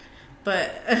 actually.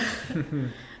 But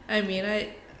I mean,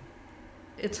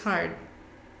 it's hard,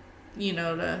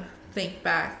 to think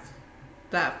back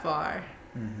that far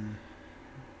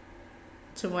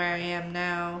to where I am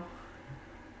now.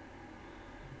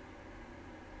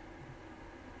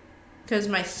 Because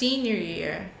my senior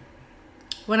year,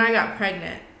 when I got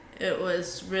pregnant, it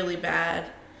was really bad.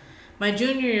 My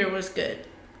junior year was good.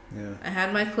 Yeah. I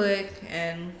had my clique,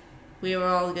 and we were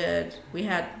all good. We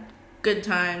had good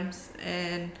times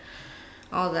and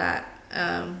all that.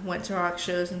 Went to rock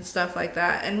shows and stuff like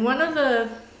that. And one of the,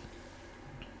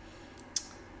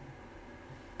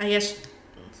 I guess,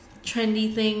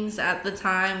 trendy things at the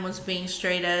time was being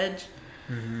straight edge.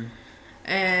 Mm-hmm.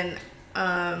 And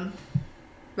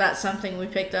that's something we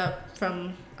picked up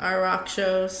from our rock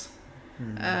shows.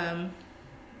 Mm-hmm.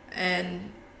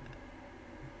 And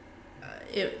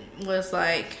it was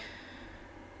like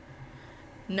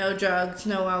no drugs,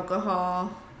 no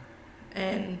alcohol,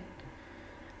 and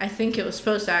I think it was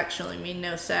supposed to actually mean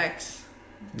no sex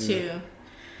too. Yeah.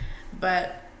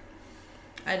 But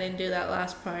I didn't do that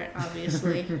last part,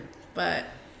 obviously. But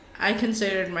I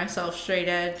considered myself straight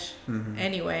edge Mm-hmm.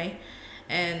 anyway.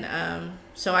 And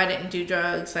so I didn't do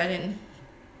drugs. I didn't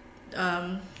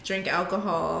drink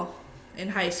alcohol in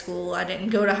high school. I didn't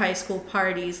go to high school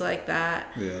parties like that.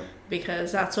 Yeah.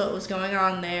 Because that's what was going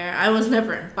on there. I was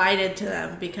never invited to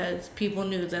them because people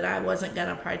knew that I wasn't going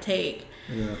to partake.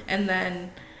 Yeah. And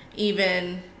then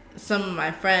even some of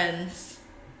my friends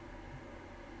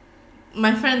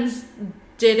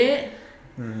did it,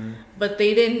 Mm-hmm. but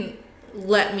they didn't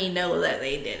let me know that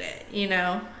they did it, you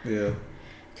know? Yeah.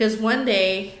 Because one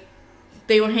day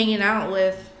they were hanging out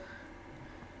with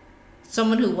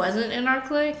someone who wasn't in our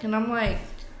clique, and I'm like,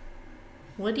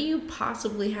 what do you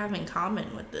possibly have in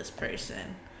common with this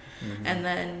person? Mm-hmm. And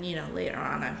then, you know, later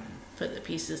on I put the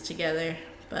pieces together.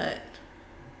 But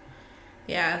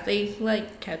yeah, they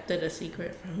like kept it a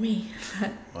secret from me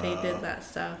that they Wow. did that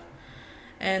stuff.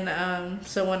 And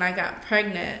so when I got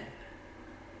pregnant,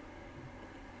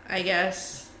 I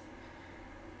guess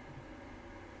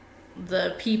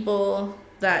the people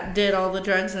that did all the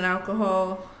drugs and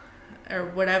alcohol or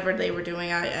whatever they were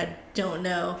doing, I don't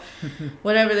know.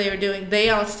 Whatever they were doing, they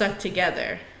all stuck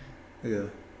together Yeah.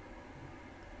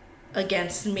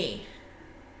 against me.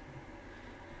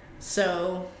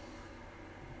 So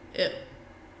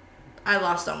I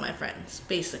lost all my friends,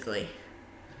 basically,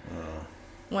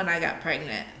 when I got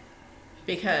pregnant.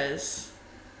 Because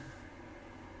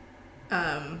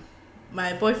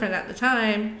my boyfriend at the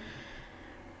time,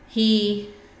 he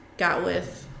got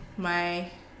with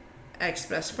my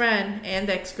ex-best friend and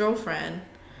ex-girlfriend,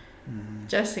 Mm-hmm.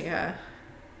 Jessica.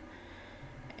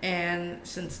 And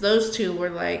since those two were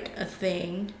like a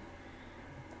thing,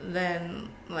 then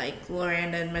like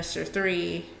Loranda and Mr.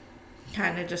 3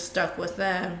 kind of just stuck with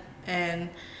them. And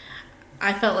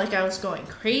I felt like I was going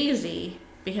crazy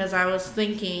because I was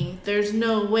thinking, there's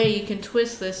no way you can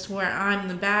twist this where I'm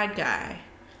the bad guy.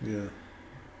 Yeah.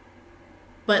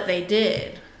 But they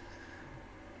did.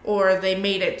 Or they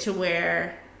made it to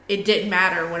where it didn't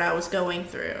matter what I was going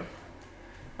through.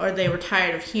 Or they were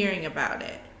tired of hearing about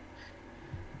it.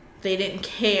 They didn't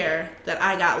care that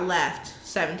I got left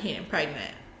 17 and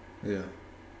pregnant Yeah.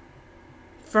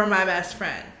 for my best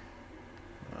friend.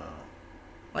 Wow.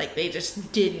 Like, they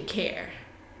just didn't care.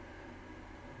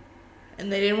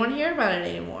 And they didn't want to hear about it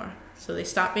anymore. So they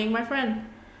stopped being my friend.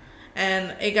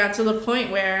 And it got to the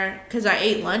point where, because I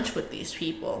ate lunch with these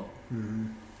people. Mm-hmm.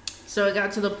 So it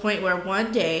got to the point where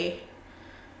one day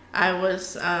I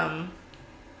was, I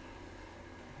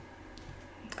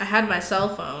had my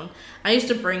cell phone. I used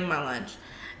to bring my lunch.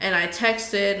 And I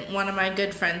texted one of my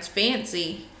good friends,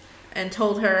 Fancy, and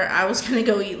told her I was going to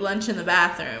go eat lunch in the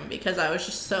bathroom because I was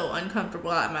just so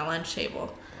uncomfortable at my lunch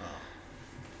table. Wow.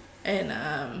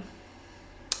 And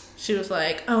she was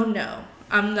like, oh no,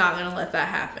 I'm not going to let that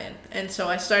happen. And so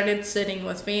I started sitting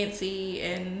with Fancy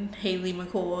and Haley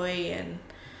McCoy and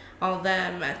all of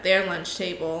them at their lunch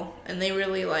table. And they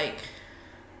really like,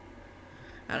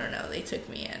 I don't know, they took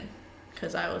me in.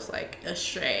 Because I was like a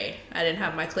stray. I didn't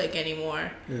have my clique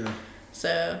anymore. Yeah.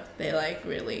 So they like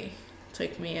really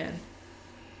took me in.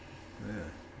 Yeah.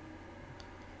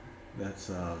 That's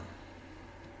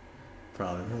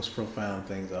probably the most profound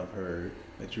things I've heard.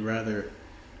 That you'd rather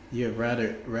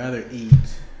eat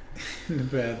in the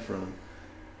bathroom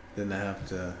than to have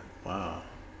to. Wow.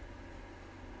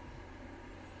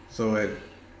 So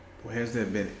has there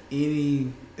been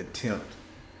any attempt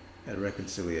at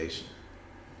reconciliation?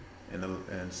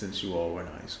 And since you all were in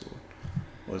high school,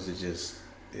 or is it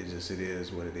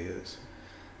is what it is?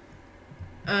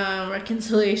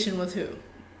 Reconciliation with who?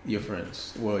 Your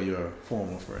friends, well, your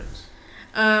former friends.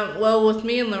 Well, with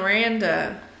me and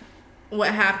Loranda,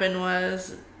 what happened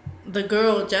was the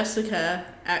girl, Jessica,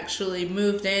 actually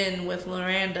moved in with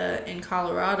Loranda in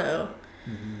Colorado.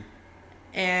 Mm-hmm.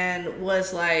 And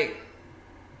was like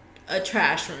a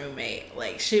trash roommate.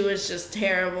 Like, she was just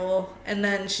terrible. And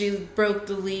then she broke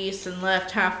the lease and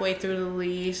left halfway through the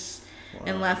lease. Wow.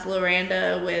 And left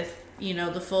Loranda with, you know,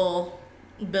 the full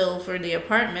bill for the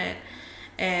apartment.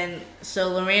 And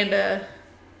so Loranda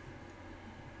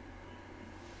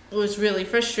was really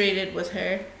frustrated with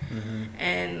her. Mm-hmm.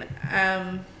 And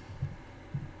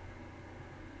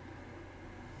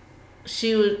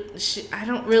I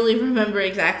don't really remember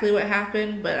exactly what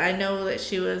happened, but I know that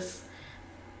she was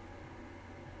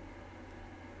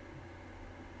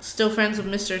still friends with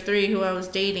Mr. 3, who I was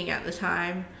dating at the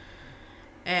time.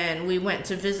 And we went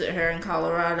to visit her in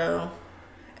Colorado.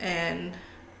 And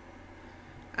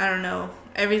I don't know,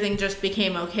 everything just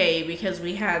became okay because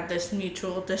we had this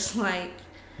mutual dislike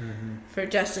for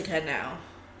Jessica now.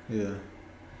 Yeah.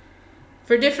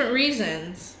 For different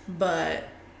reasons, but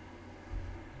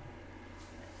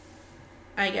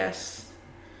I guess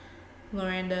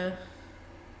Loranda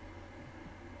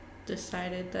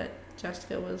decided that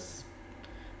Jessica was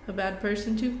a bad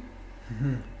person too.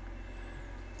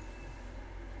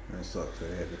 It sucks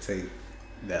that it had to take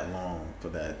that long for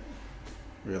that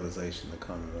realization to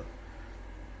come to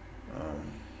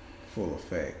full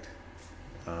effect.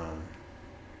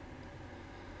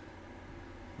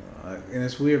 And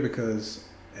it's weird because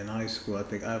in high school, I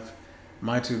think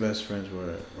my two best friends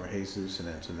were Jesus and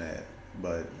Antoinette,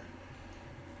 but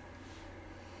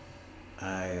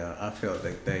I felt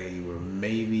like they were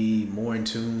maybe more in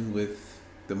tune with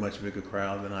the much bigger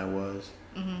crowd than I was.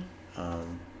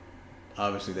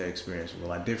 Obviously, their experience was a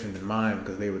lot different than mine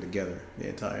because they were together the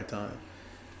entire time.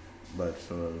 But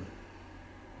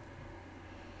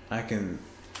I can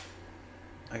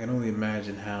only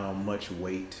imagine how much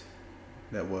weight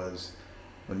that was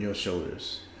on your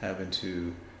shoulders, having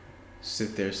to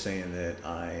sit there saying that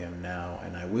I am now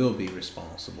and I will be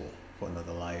responsible for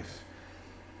another life,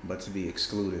 but to be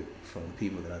excluded from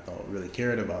people that I thought really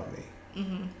cared about me.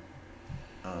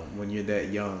 When you're that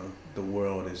young, the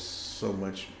world is so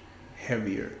much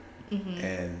heavier,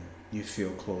 and you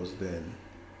feel closed in.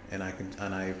 And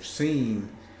I've seen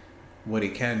what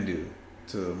it can do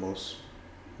to most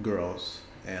girls,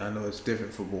 and I know it's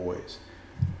different for boys,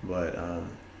 but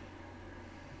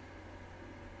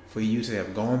for you to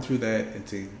have gone through that and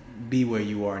to be where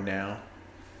you are now,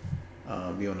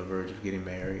 be on the verge of getting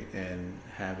married and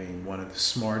having one of the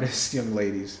smartest young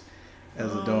ladies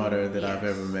as a daughter that I've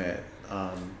ever met.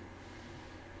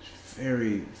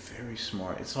 Very, very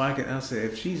smart. So I'll say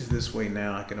if she's this way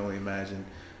now, I can only imagine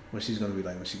what she's going to be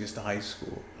like when she gets to high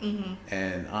school.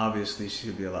 And obviously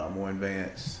she'll be a lot more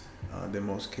advanced than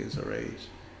most kids her age.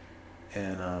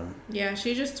 And yeah,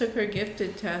 she just took her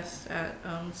gifted test at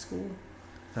school.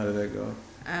 How did that go?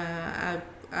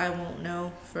 I won't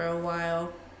know for a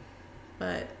while,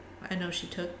 but I know she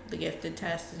took the gifted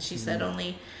test, and she said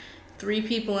only 3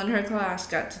 people in her class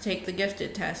got to take the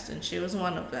gifted test, and she was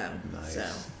one of them. Nice. So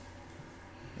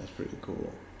that's pretty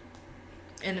cool.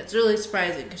 And it's really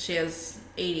surprising because she has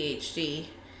ADHD.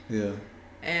 Yeah.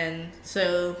 And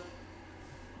so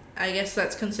I guess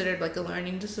that's considered like a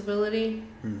learning disability.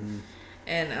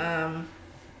 And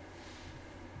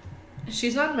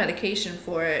she's on medication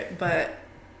for it, but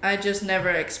I just never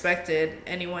expected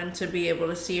anyone to be able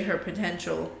to see her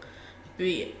potential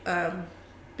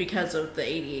because of the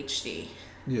ADHD.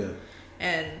 Yeah.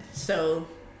 And so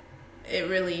it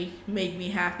really made me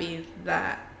happy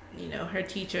that, you know, her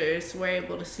teachers were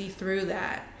able to see through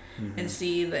that and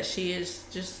see that she is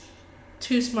just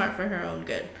too smart for her own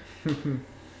good.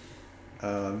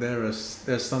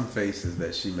 There's some faces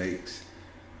that she makes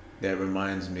that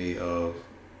reminds me of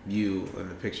you and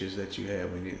the pictures that you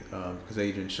had when you, because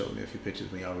Adrian showed me a few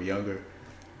pictures when y'all were younger,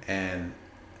 and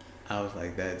I was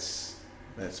like, that's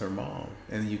her mom.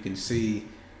 And you can see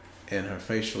in her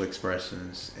facial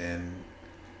expressions and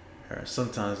her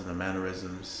sometimes in the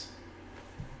mannerisms,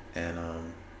 and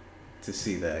to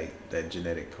see that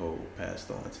genetic code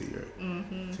passed on to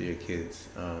your kids.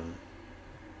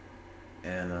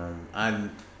 I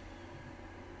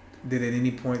did at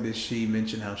any point did she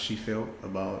mention how she felt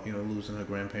about, you know, losing her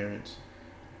grandparents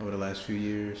over the last few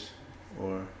years,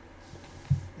 or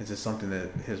is it something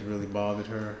that has really bothered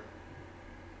her?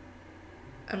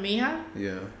 Amiha?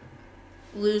 Yeah.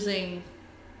 Losing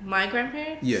my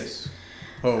grandparents? Yes.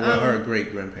 Oh, well, her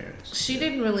great grandparents. She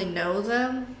didn't really know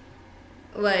them.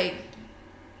 Like,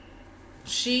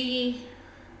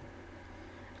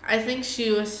 I think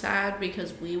she was sad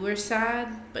because we were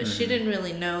sad, but she didn't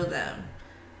really know them.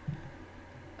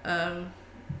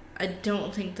 I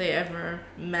don't think they ever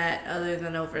met other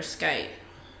than over Skype.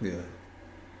 Yeah.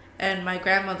 And my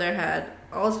grandmother had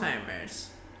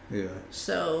Alzheimer's. Yeah.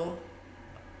 So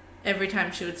every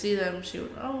time she would see them, she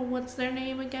would, oh, what's their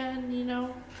name again, you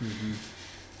know?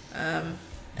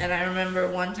 And I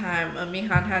remember one time,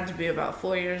 Amihan had to be about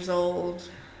 4 years old,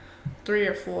 3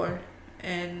 or 4,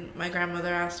 And my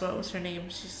grandmother asked what was her name.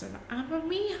 She said, I'm a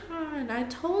Mihan. I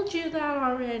told you that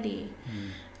already.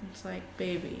 It's like,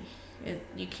 baby,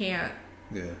 you can't,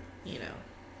 Yeah. you know.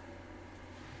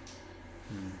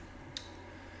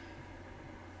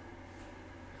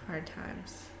 Hard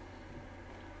times.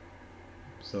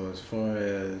 So as far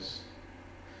as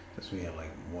we have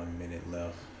like 1 minute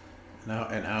left. Now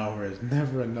an hour is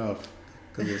never enough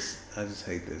because I just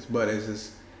hate this, but it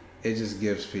just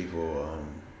gives people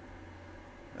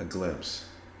a glimpse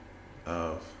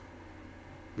of,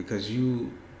 because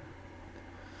you,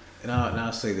 and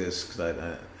I'll say this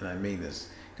because I mean this,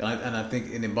 and I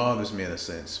think, and it bothers me in a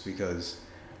sense because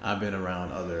I've been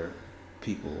around other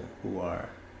people who are,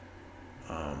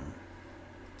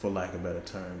 for lack of a better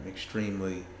term,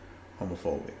 extremely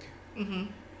homophobic, and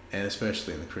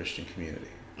especially in the Christian community.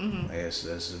 I guess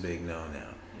that's a big no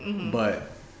now.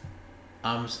 But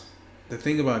the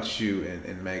thing about you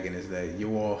and Megan is that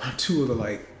you all are two of the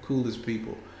like coolest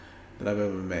people that I've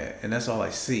ever met, and that's all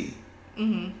I see.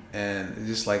 And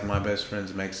just like my best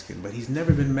friend's Mexican, but he's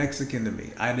never been Mexican to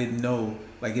me. I didn't know,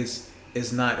 like it's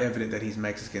not evident that he's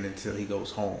Mexican until he goes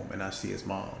home and I see his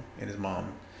mom, and his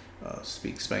mom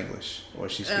speaks Spanglish, or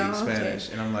she speaks Spanish,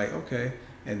 and I'm like, okay.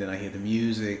 And then I hear the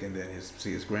music, and then his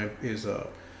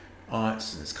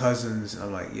aunts and his cousins, and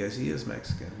I'm like, yes, he is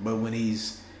Mexican. But when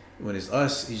it's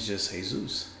us, he's just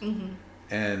Jesus.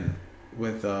 And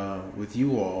with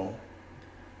you all,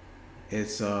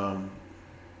 it's in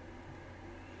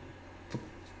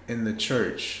the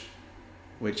church,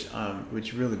 which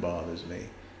really bothers me.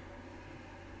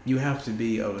 You have to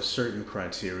be of a certain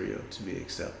criteria to be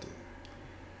accepted,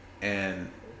 and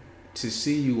to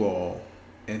see you all,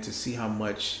 and to see how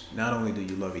much not only do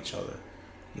you love each other,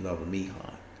 you love a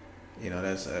Mihan. You know,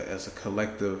 that's a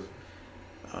collective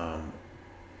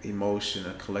emotion,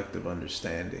 a collective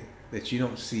understanding that you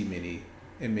don't see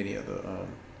in many other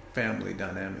family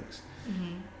dynamics.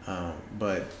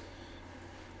 But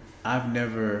I've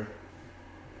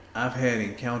had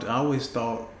encounter. I always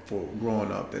thought for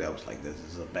growing up that I was like, this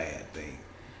is a bad thing,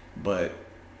 but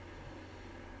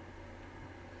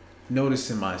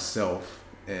noticing myself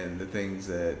and the things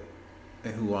and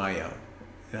who I am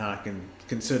and how I can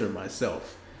consider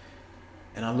myself.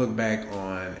 And I look back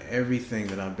on everything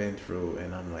that I've been through,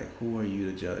 and I'm like, who are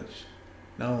you to judge?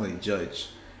 Not only judge,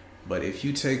 but if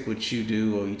you take what you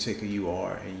do, or you take who you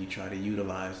are, and you try to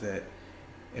utilize that,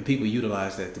 and people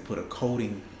utilize that to put a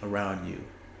coating around you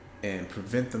and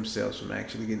prevent themselves from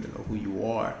actually getting to know who you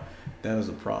are, that is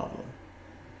a problem.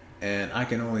 And I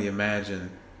can only imagine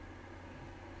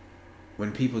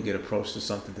when people get approached to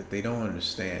something that they don't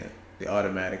understand, they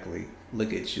automatically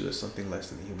look at you as something less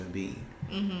than a human being.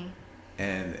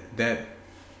 And that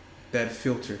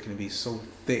filter can be so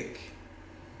thick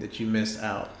that you miss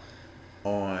out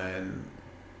on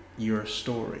your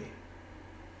story.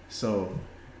 So,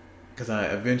 because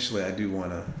I do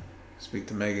want to speak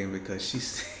to Megan, because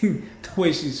she's the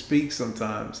way she speaks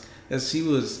sometimes, that she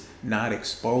was not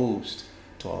exposed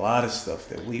to a lot of stuff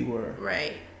that we were.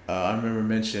 Right. I remember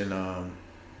mentioning, I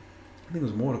think it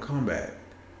was Mortal Kombat,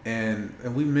 and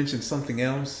we mentioned something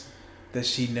else that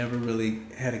she never really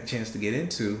had a chance to get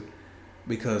into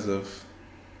because of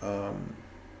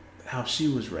how she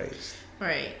was raised.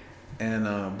 Right. And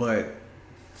but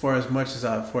for as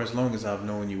long as I've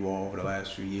known you all over the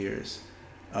last few years,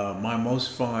 my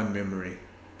most fond memory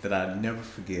that I never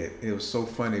forget. It was so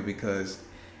funny because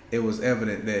it was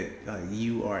evident that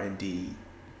you are indeed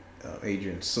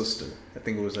Adrian's sister. I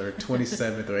think it was her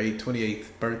 27th or 28th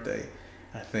birthday.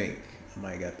 I think I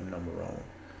might have got the number wrong.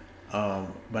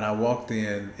 But I walked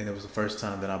in, and it was the first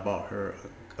time that I bought her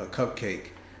a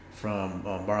cupcake from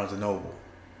Barnes & Noble.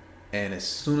 And as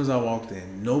soon as I walked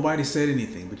in, nobody said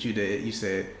anything, but you did. You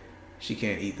said, she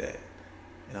can't eat that.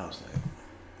 And I was like,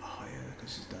 oh yeah,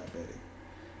 because she's diabetic.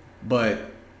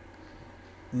 But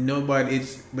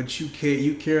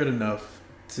you cared enough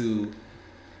to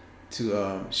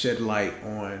shed light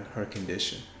on her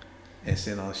condition and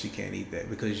saying, oh, she can't eat that,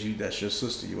 because that's your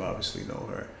sister. You obviously know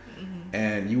her.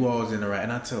 And you all's interact,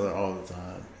 and I tell her all the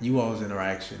time, you all's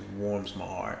interaction warms my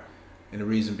heart. And the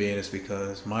reason being is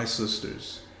because my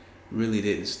sisters really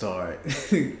didn't start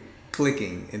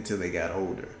clicking until they got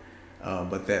older.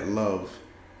 But that love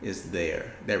is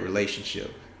there. That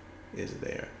relationship is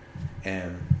there.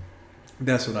 And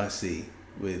that's what I see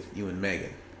with you and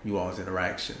Megan. You all's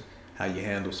interaction, how you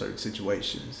handle certain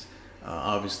situations.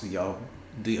 Obviously, y'all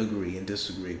agree and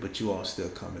disagree, but you all still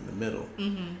come in the middle.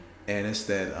 And it's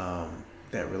that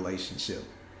relationship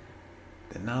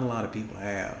that not a lot of people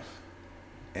have.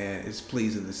 And it's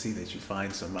pleasing to see that you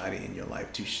find somebody in your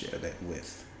life to share that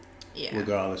with,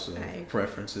 regardless of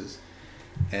preferences.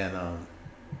 And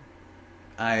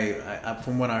I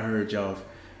from what I heard, y'all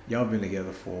been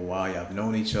together for a while. Y'all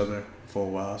known each other for a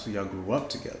while, so y'all grew up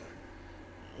together.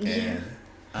 Yeah. And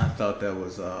I thought that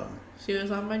was She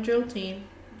was on my drill team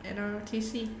in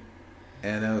ROTC.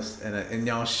 and that was and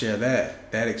y'all share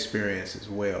that experience as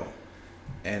well,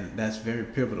 and that's very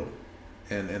pivotal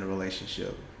in a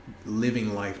relationship,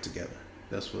 living life together.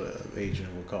 That's what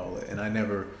Adrian would call it. And I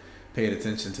never paid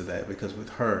attention to that because with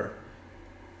her,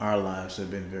 our lives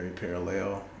have been very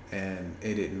parallel, and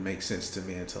it didn't make sense to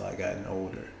me until I gotten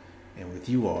older. And with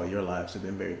you all, your lives have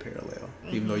been very parallel,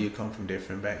 even though you come from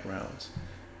different backgrounds.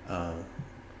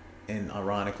 And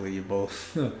ironically, you're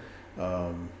both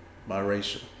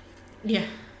biracial. Yeah.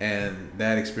 And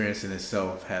that experience in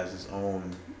itself has its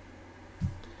own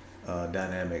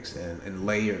dynamics and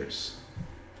layers.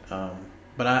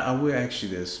 But I will ask you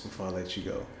this before I let you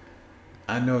go.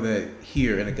 I know that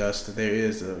here in Augusta there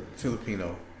is a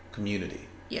Filipino community.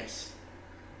 Yes.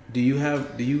 Do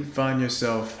you find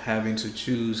yourself having to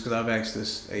choose? Because I've asked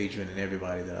this Adrian and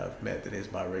everybody that I've met that is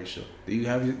biracial. Do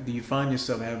you find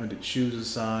yourself having to choose a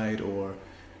side, or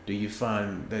do you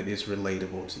find that it's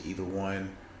relatable to either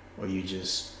one, or you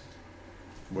just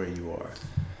where you are?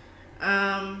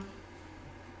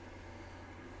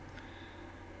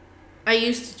 I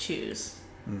used to choose.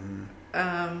 Mm-hmm.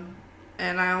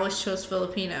 And I always chose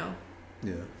Filipino.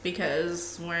 Yeah.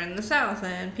 Because we're in the South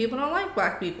and people don't like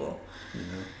black people. Yeah.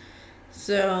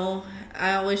 So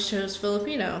I always chose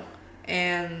Filipino.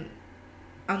 And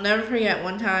I'll never forget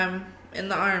one time in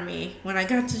the Army, when I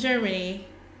got to Germany,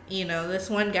 this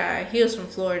one guy, he was from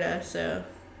Florida, so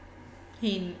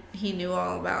he knew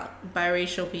all about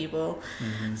biracial people.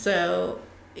 Mm-hmm. So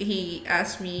he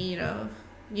asked me,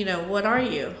 what are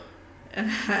you? And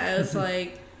I was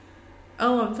like,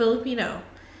 oh, I'm Filipino.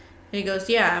 And he goes,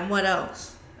 yeah, and what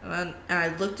else? And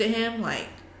I looked at him like,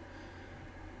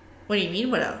 what do you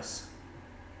mean, what else?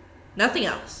 Nothing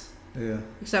else. Yeah.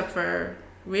 Except for,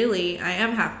 really, I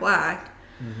am half black,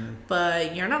 Mm-hmm.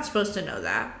 but you're not supposed to know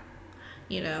that,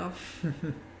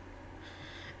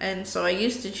 And so I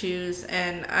used to choose,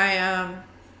 and I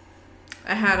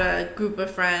had a group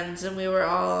of friends, and we were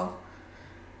all,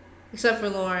 except for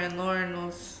Lauren. Lauren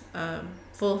was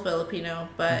full Filipino,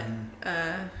 but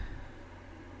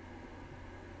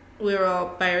we were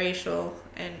all biracial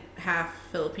and half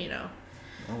Filipino.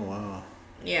 Oh wow.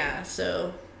 Yeah,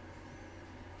 so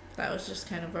that was just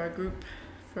kind of our group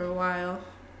for a while.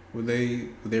 Were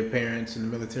their parents in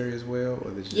the military as well,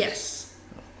 or they just? Yes.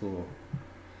 Oh, cool.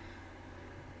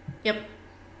 Yep.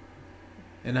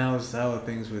 And how are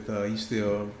things with you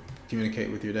still communicate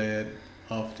with your dad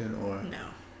often, or No.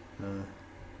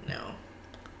 No.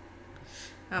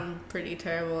 I'm pretty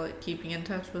terrible at keeping in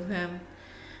touch with him.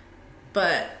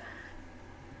 But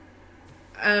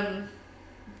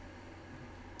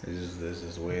this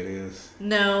is the way it is.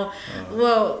 no.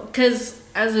 Well, because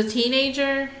as a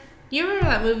teenager, you remember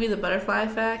that movie The Butterfly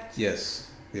Effect?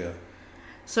 Yes. Yeah.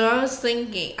 So I was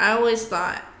thinking, I always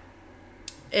thought,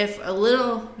 if a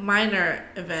little minor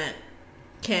event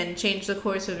can change the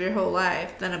course of your whole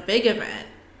life, then a big event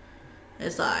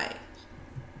is like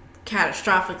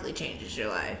catastrophically changes your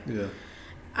life. Yeah.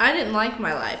 I didn't like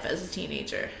my life as a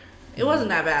teenager. It wasn't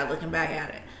that bad looking back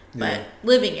at it, but Yeah.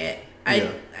 living it, I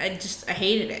Yeah. I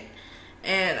hated it,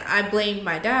 and I blamed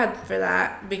my dad for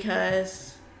that,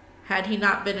 because had he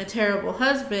not been a terrible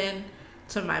husband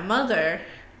to my mother,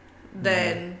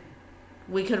 then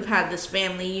we could have had this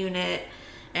family unit,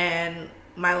 and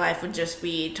my life would just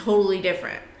be totally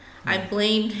different. I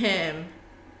blamed him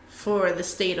for the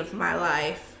state of my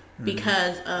life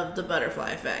because of the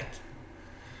butterfly effect.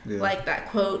 Yeah. Like that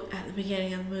quote at the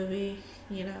beginning of the movie,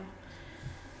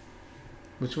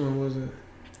 Which one was it?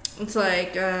 It's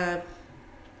like, I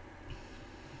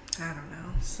don't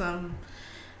know,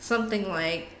 something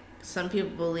like, some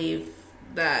people believe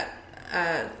that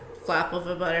a flap of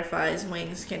a butterfly's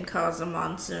wings can cause a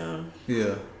monsoon.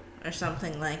 Yeah. Or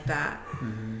something like that.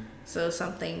 Mm-hmm. So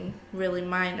something really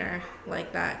minor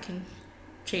like that can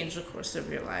change the course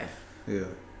of your life. Yeah.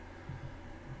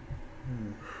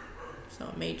 So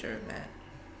a major event,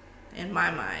 in my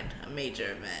mind, a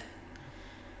major event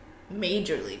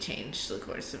majorly changed the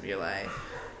course of your life.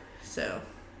 So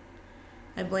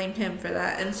I blamed him for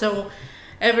that. And so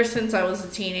ever since I was a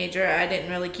teenager, I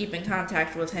didn't really keep in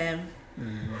contact with him.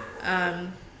 Mm-hmm.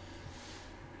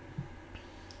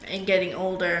 And getting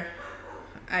older,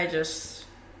 I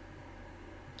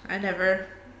never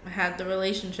had the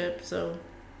relationship, so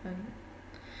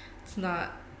it's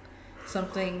not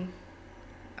something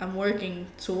I'm working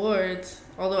towards,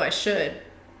 although I should,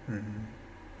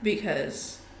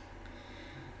 because,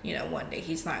 one day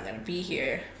he's not going to be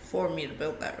here for me to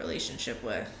build that relationship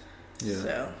with.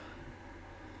 Yeah.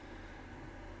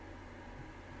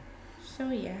 So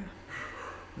yeah.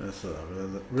 That's a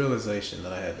realization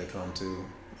that I had to come to,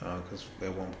 because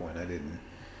at one point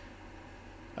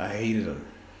I hated them.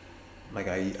 Like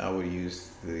I would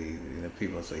use the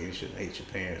people say you shouldn't hate your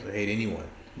parents or hate anyone,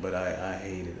 but I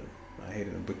hated him. I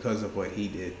hated him because of what he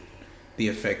did, the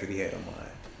effect that he had on my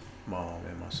mom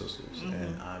and my sisters. Mm-hmm.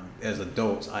 And as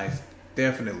adults, I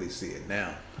definitely see it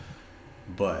now.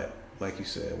 But like you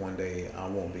said, one day I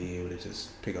won't be able to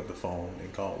just pick up the phone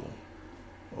and call him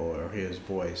or hear his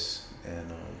voice.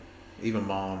 And even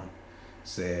mom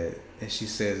said, and she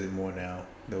says it more now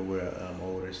that we're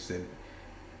older. She said,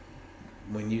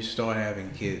 when you start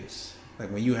having kids, like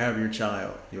when you have your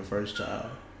child, your first child,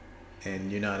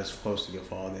 and you're not as close to your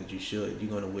father as you should,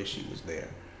 you're going to wish he was there.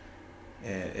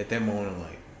 And at that moment, I'm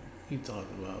like, what are you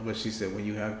talking about? But she said, when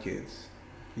you have kids,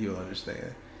 you'll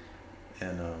understand.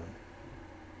 And,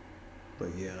 but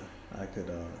yeah, I can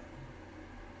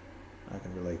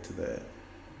relate to that.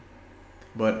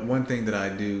 But one thing that I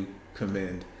do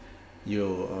commend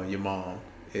your mom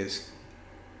is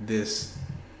this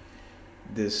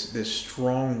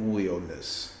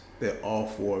strong-willedness that all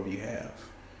four of you have.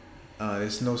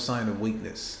 There's no sign of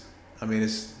weakness. I mean,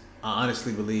 I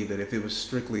honestly believe that if it was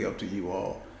strictly up to you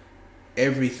all,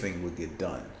 everything would get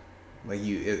done. Like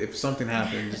if something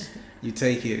happens, you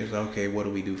take it. It's okay. What do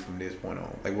we do from this point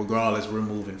on? Like regardless, we're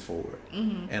moving forward,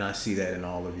 and I see that in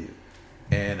all of you.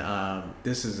 And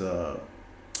this is an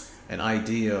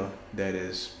idea that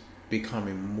is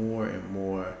becoming more and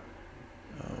more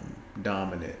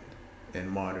dominant in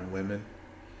modern women,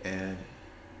 and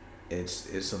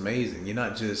it's amazing. You're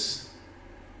not just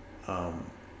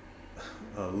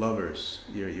lovers;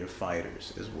 you're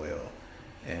fighters as well.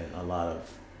 And a lot of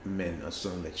men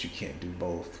assume that you can't do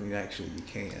both. I mean, actually, you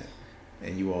can,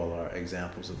 and you all are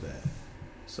examples of that.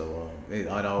 So it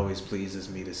always pleases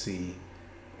me to see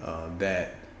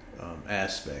that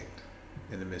aspect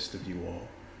in the midst of you all,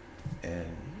 and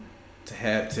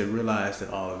to realize that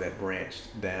all of that branched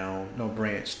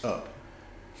up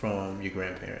from your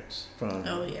grandparents, from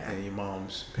and your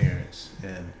mom's parents,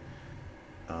 and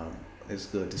it's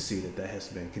good to see that has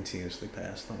been continuously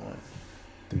passed on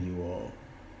through you all.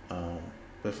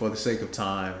 But for the sake of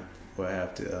time, we'll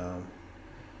have to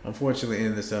unfortunately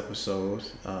end this episode.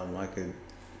 I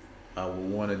would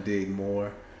want to dig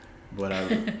more, but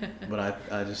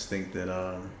I just think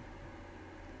that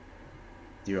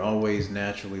you're always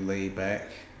naturally laid back.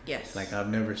 Yes. Like I've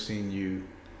never seen you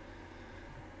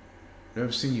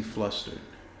flustered,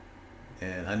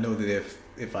 and I know that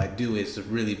if I do, it's a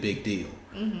really big deal.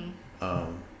 Mm-hmm.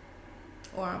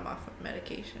 Or I'm off of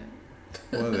medication.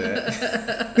 Well,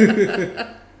 that.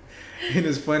 And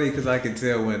it's funny because I can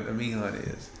tell when Amihan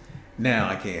is. Now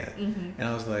I can. Mm-hmm. And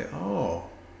I was like, oh,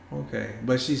 okay.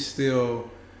 But she's still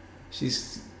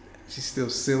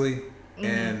silly. Mm-hmm.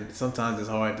 And sometimes it's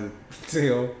hard to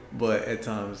tell, but at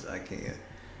times I can.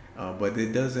 But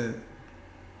it doesn't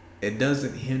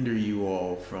hinder you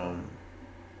all from,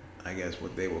 I guess,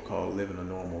 what they would call living a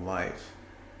normal life.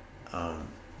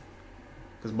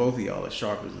 Because both of y'all are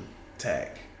sharp as a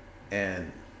tack.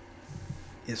 And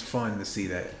it's fun to see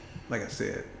that, like I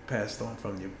said, passed on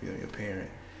from your parent.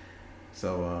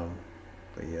 So,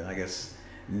 but yeah, I guess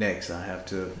next I have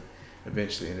to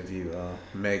eventually interview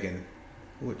Megan,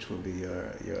 which will be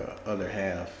your other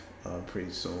half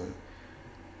pretty soon.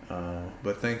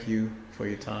 But thank you for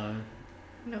your time.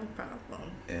 No problem.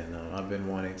 And I've been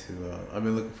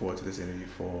looking forward to this interview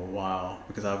for a while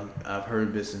because I've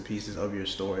heard bits and pieces of your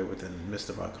story within the midst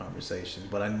of our conversations,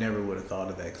 but I never would have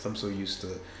thought of that because I'm so used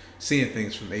to seeing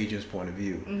things from Adrian's point of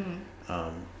view.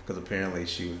 Because apparently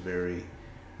she was very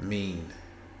mean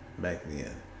back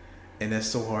then, and that's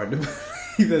so hard to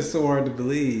believe. That's so hard to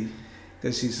believe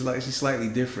because she's slightly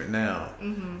different now.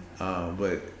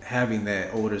 But having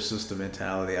that older sister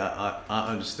mentality, I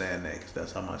understand that because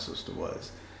that's how my sister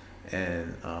was.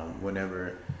 And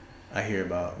whenever I hear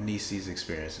about Nisi's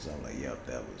experiences, I'm like, yep,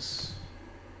 that was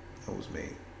me.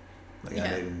 Like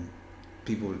yeah.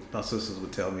 My sisters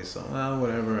would tell me something,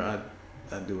 whatever,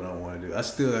 I do what I want to do. I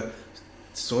still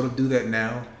sort of do that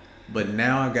now, but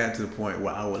now I got to the point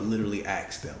where I would literally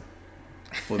ask them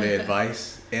for their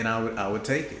advice, and I would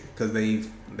take it because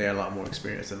they're a lot more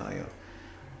experienced than I am.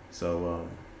 So,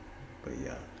 but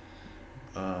yeah.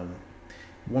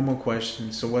 One more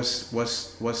question. So, what's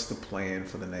the plan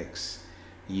for the next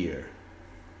year,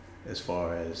 as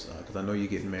far as because I know you're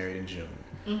getting married in June.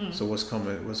 Mm-hmm. So what's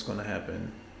coming? What's going to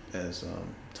happen as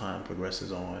time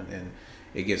progresses on and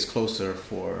it gets closer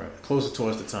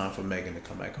towards the time for Megan to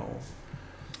come back home?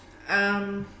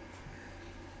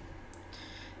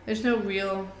 There's no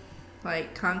real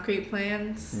like concrete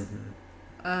plans.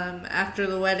 Mm-hmm. After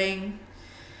the wedding,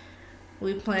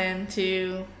 we plan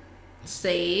to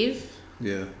save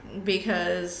Yeah.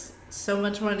 because so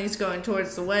much money's going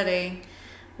towards the wedding.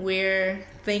 We're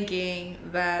thinking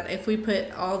that if we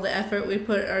put all the effort we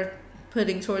are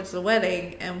putting towards the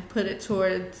wedding and put it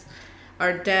towards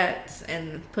our debts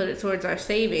and put it towards our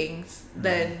savings,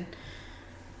 then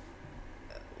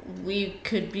we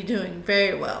could be doing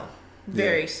very well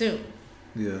very soon.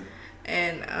 Yeah.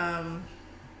 And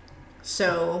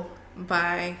so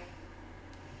by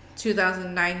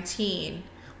 2019,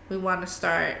 we want to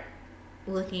start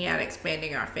looking at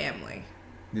expanding our family.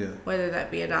 Yeah. Whether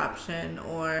that be adoption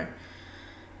or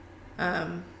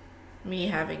me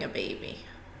having a baby.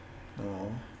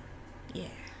 Oh, Yeah.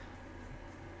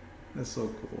 that's so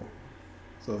cool.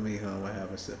 So me, I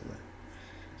have a sibling.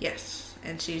 Yes.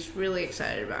 And she's really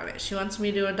excited about it. She wants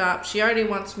me to adopt. She already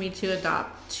wants me to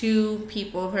adopt 2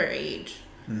 people of her age.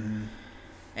 Mm-hmm.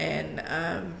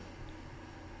 And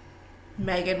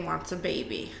Megan wants a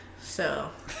baby. So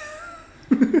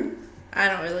I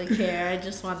don't really care. I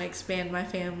just want to expand my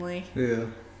family. Yeah.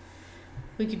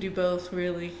 We could do both,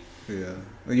 really. Yeah.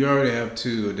 You already have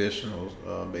 2 additional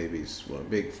babies. Well,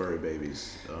 big furry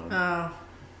babies. Oh,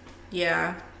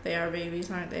 yeah. They are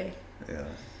babies, aren't they? Yeah.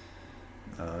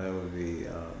 That would be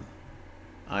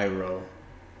Iro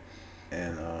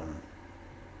and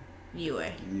Yue.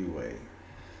 Yue.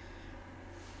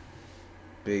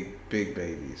 Big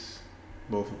babies.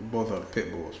 Both are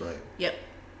pit bulls, right? Yep.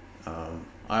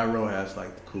 Iro has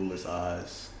like the coolest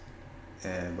eyes,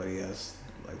 but he has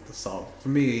like the soft. For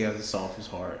me, he has the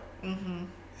softest heart. Mm-hmm.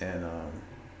 And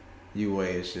Yue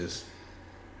is just.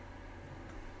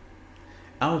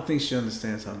 I don't think she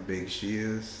understands how big she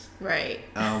is. Right.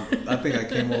 I think I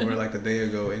came over like a day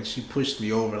ago, and she pushed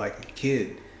me over like a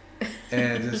kid,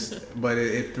 and but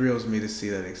it thrills me to see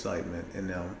that excitement in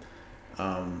them.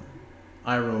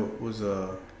 Iro was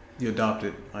you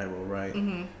adopted Iro, right?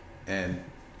 Mm-hmm. And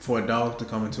for a dog to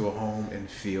come into a home and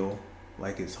feel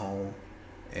like it's home,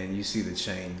 and you see the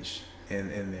change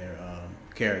in their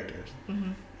characters,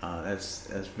 Mm-hmm.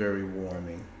 That's very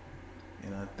warming.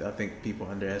 And I think people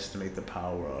underestimate the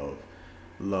power of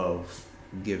love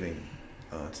giving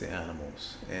to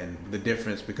animals, and the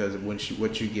difference, because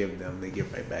what you give them, they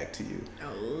give right back to you.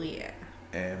 Oh, yeah.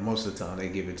 And most of the time they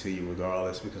give it to you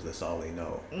regardless, because that's all they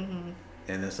know. Mm-hmm.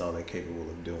 And that's all they're capable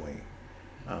of doing,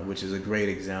 which is a great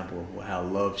example of how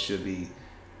love should be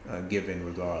given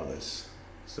regardless.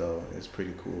 So it's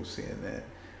pretty cool seeing that.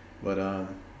 But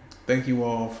thank you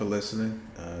all for listening.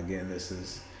 Again, this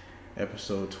is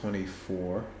episode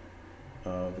 24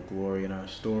 of The Glory in Our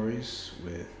Stories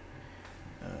with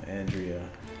Andrea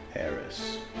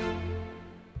Harris.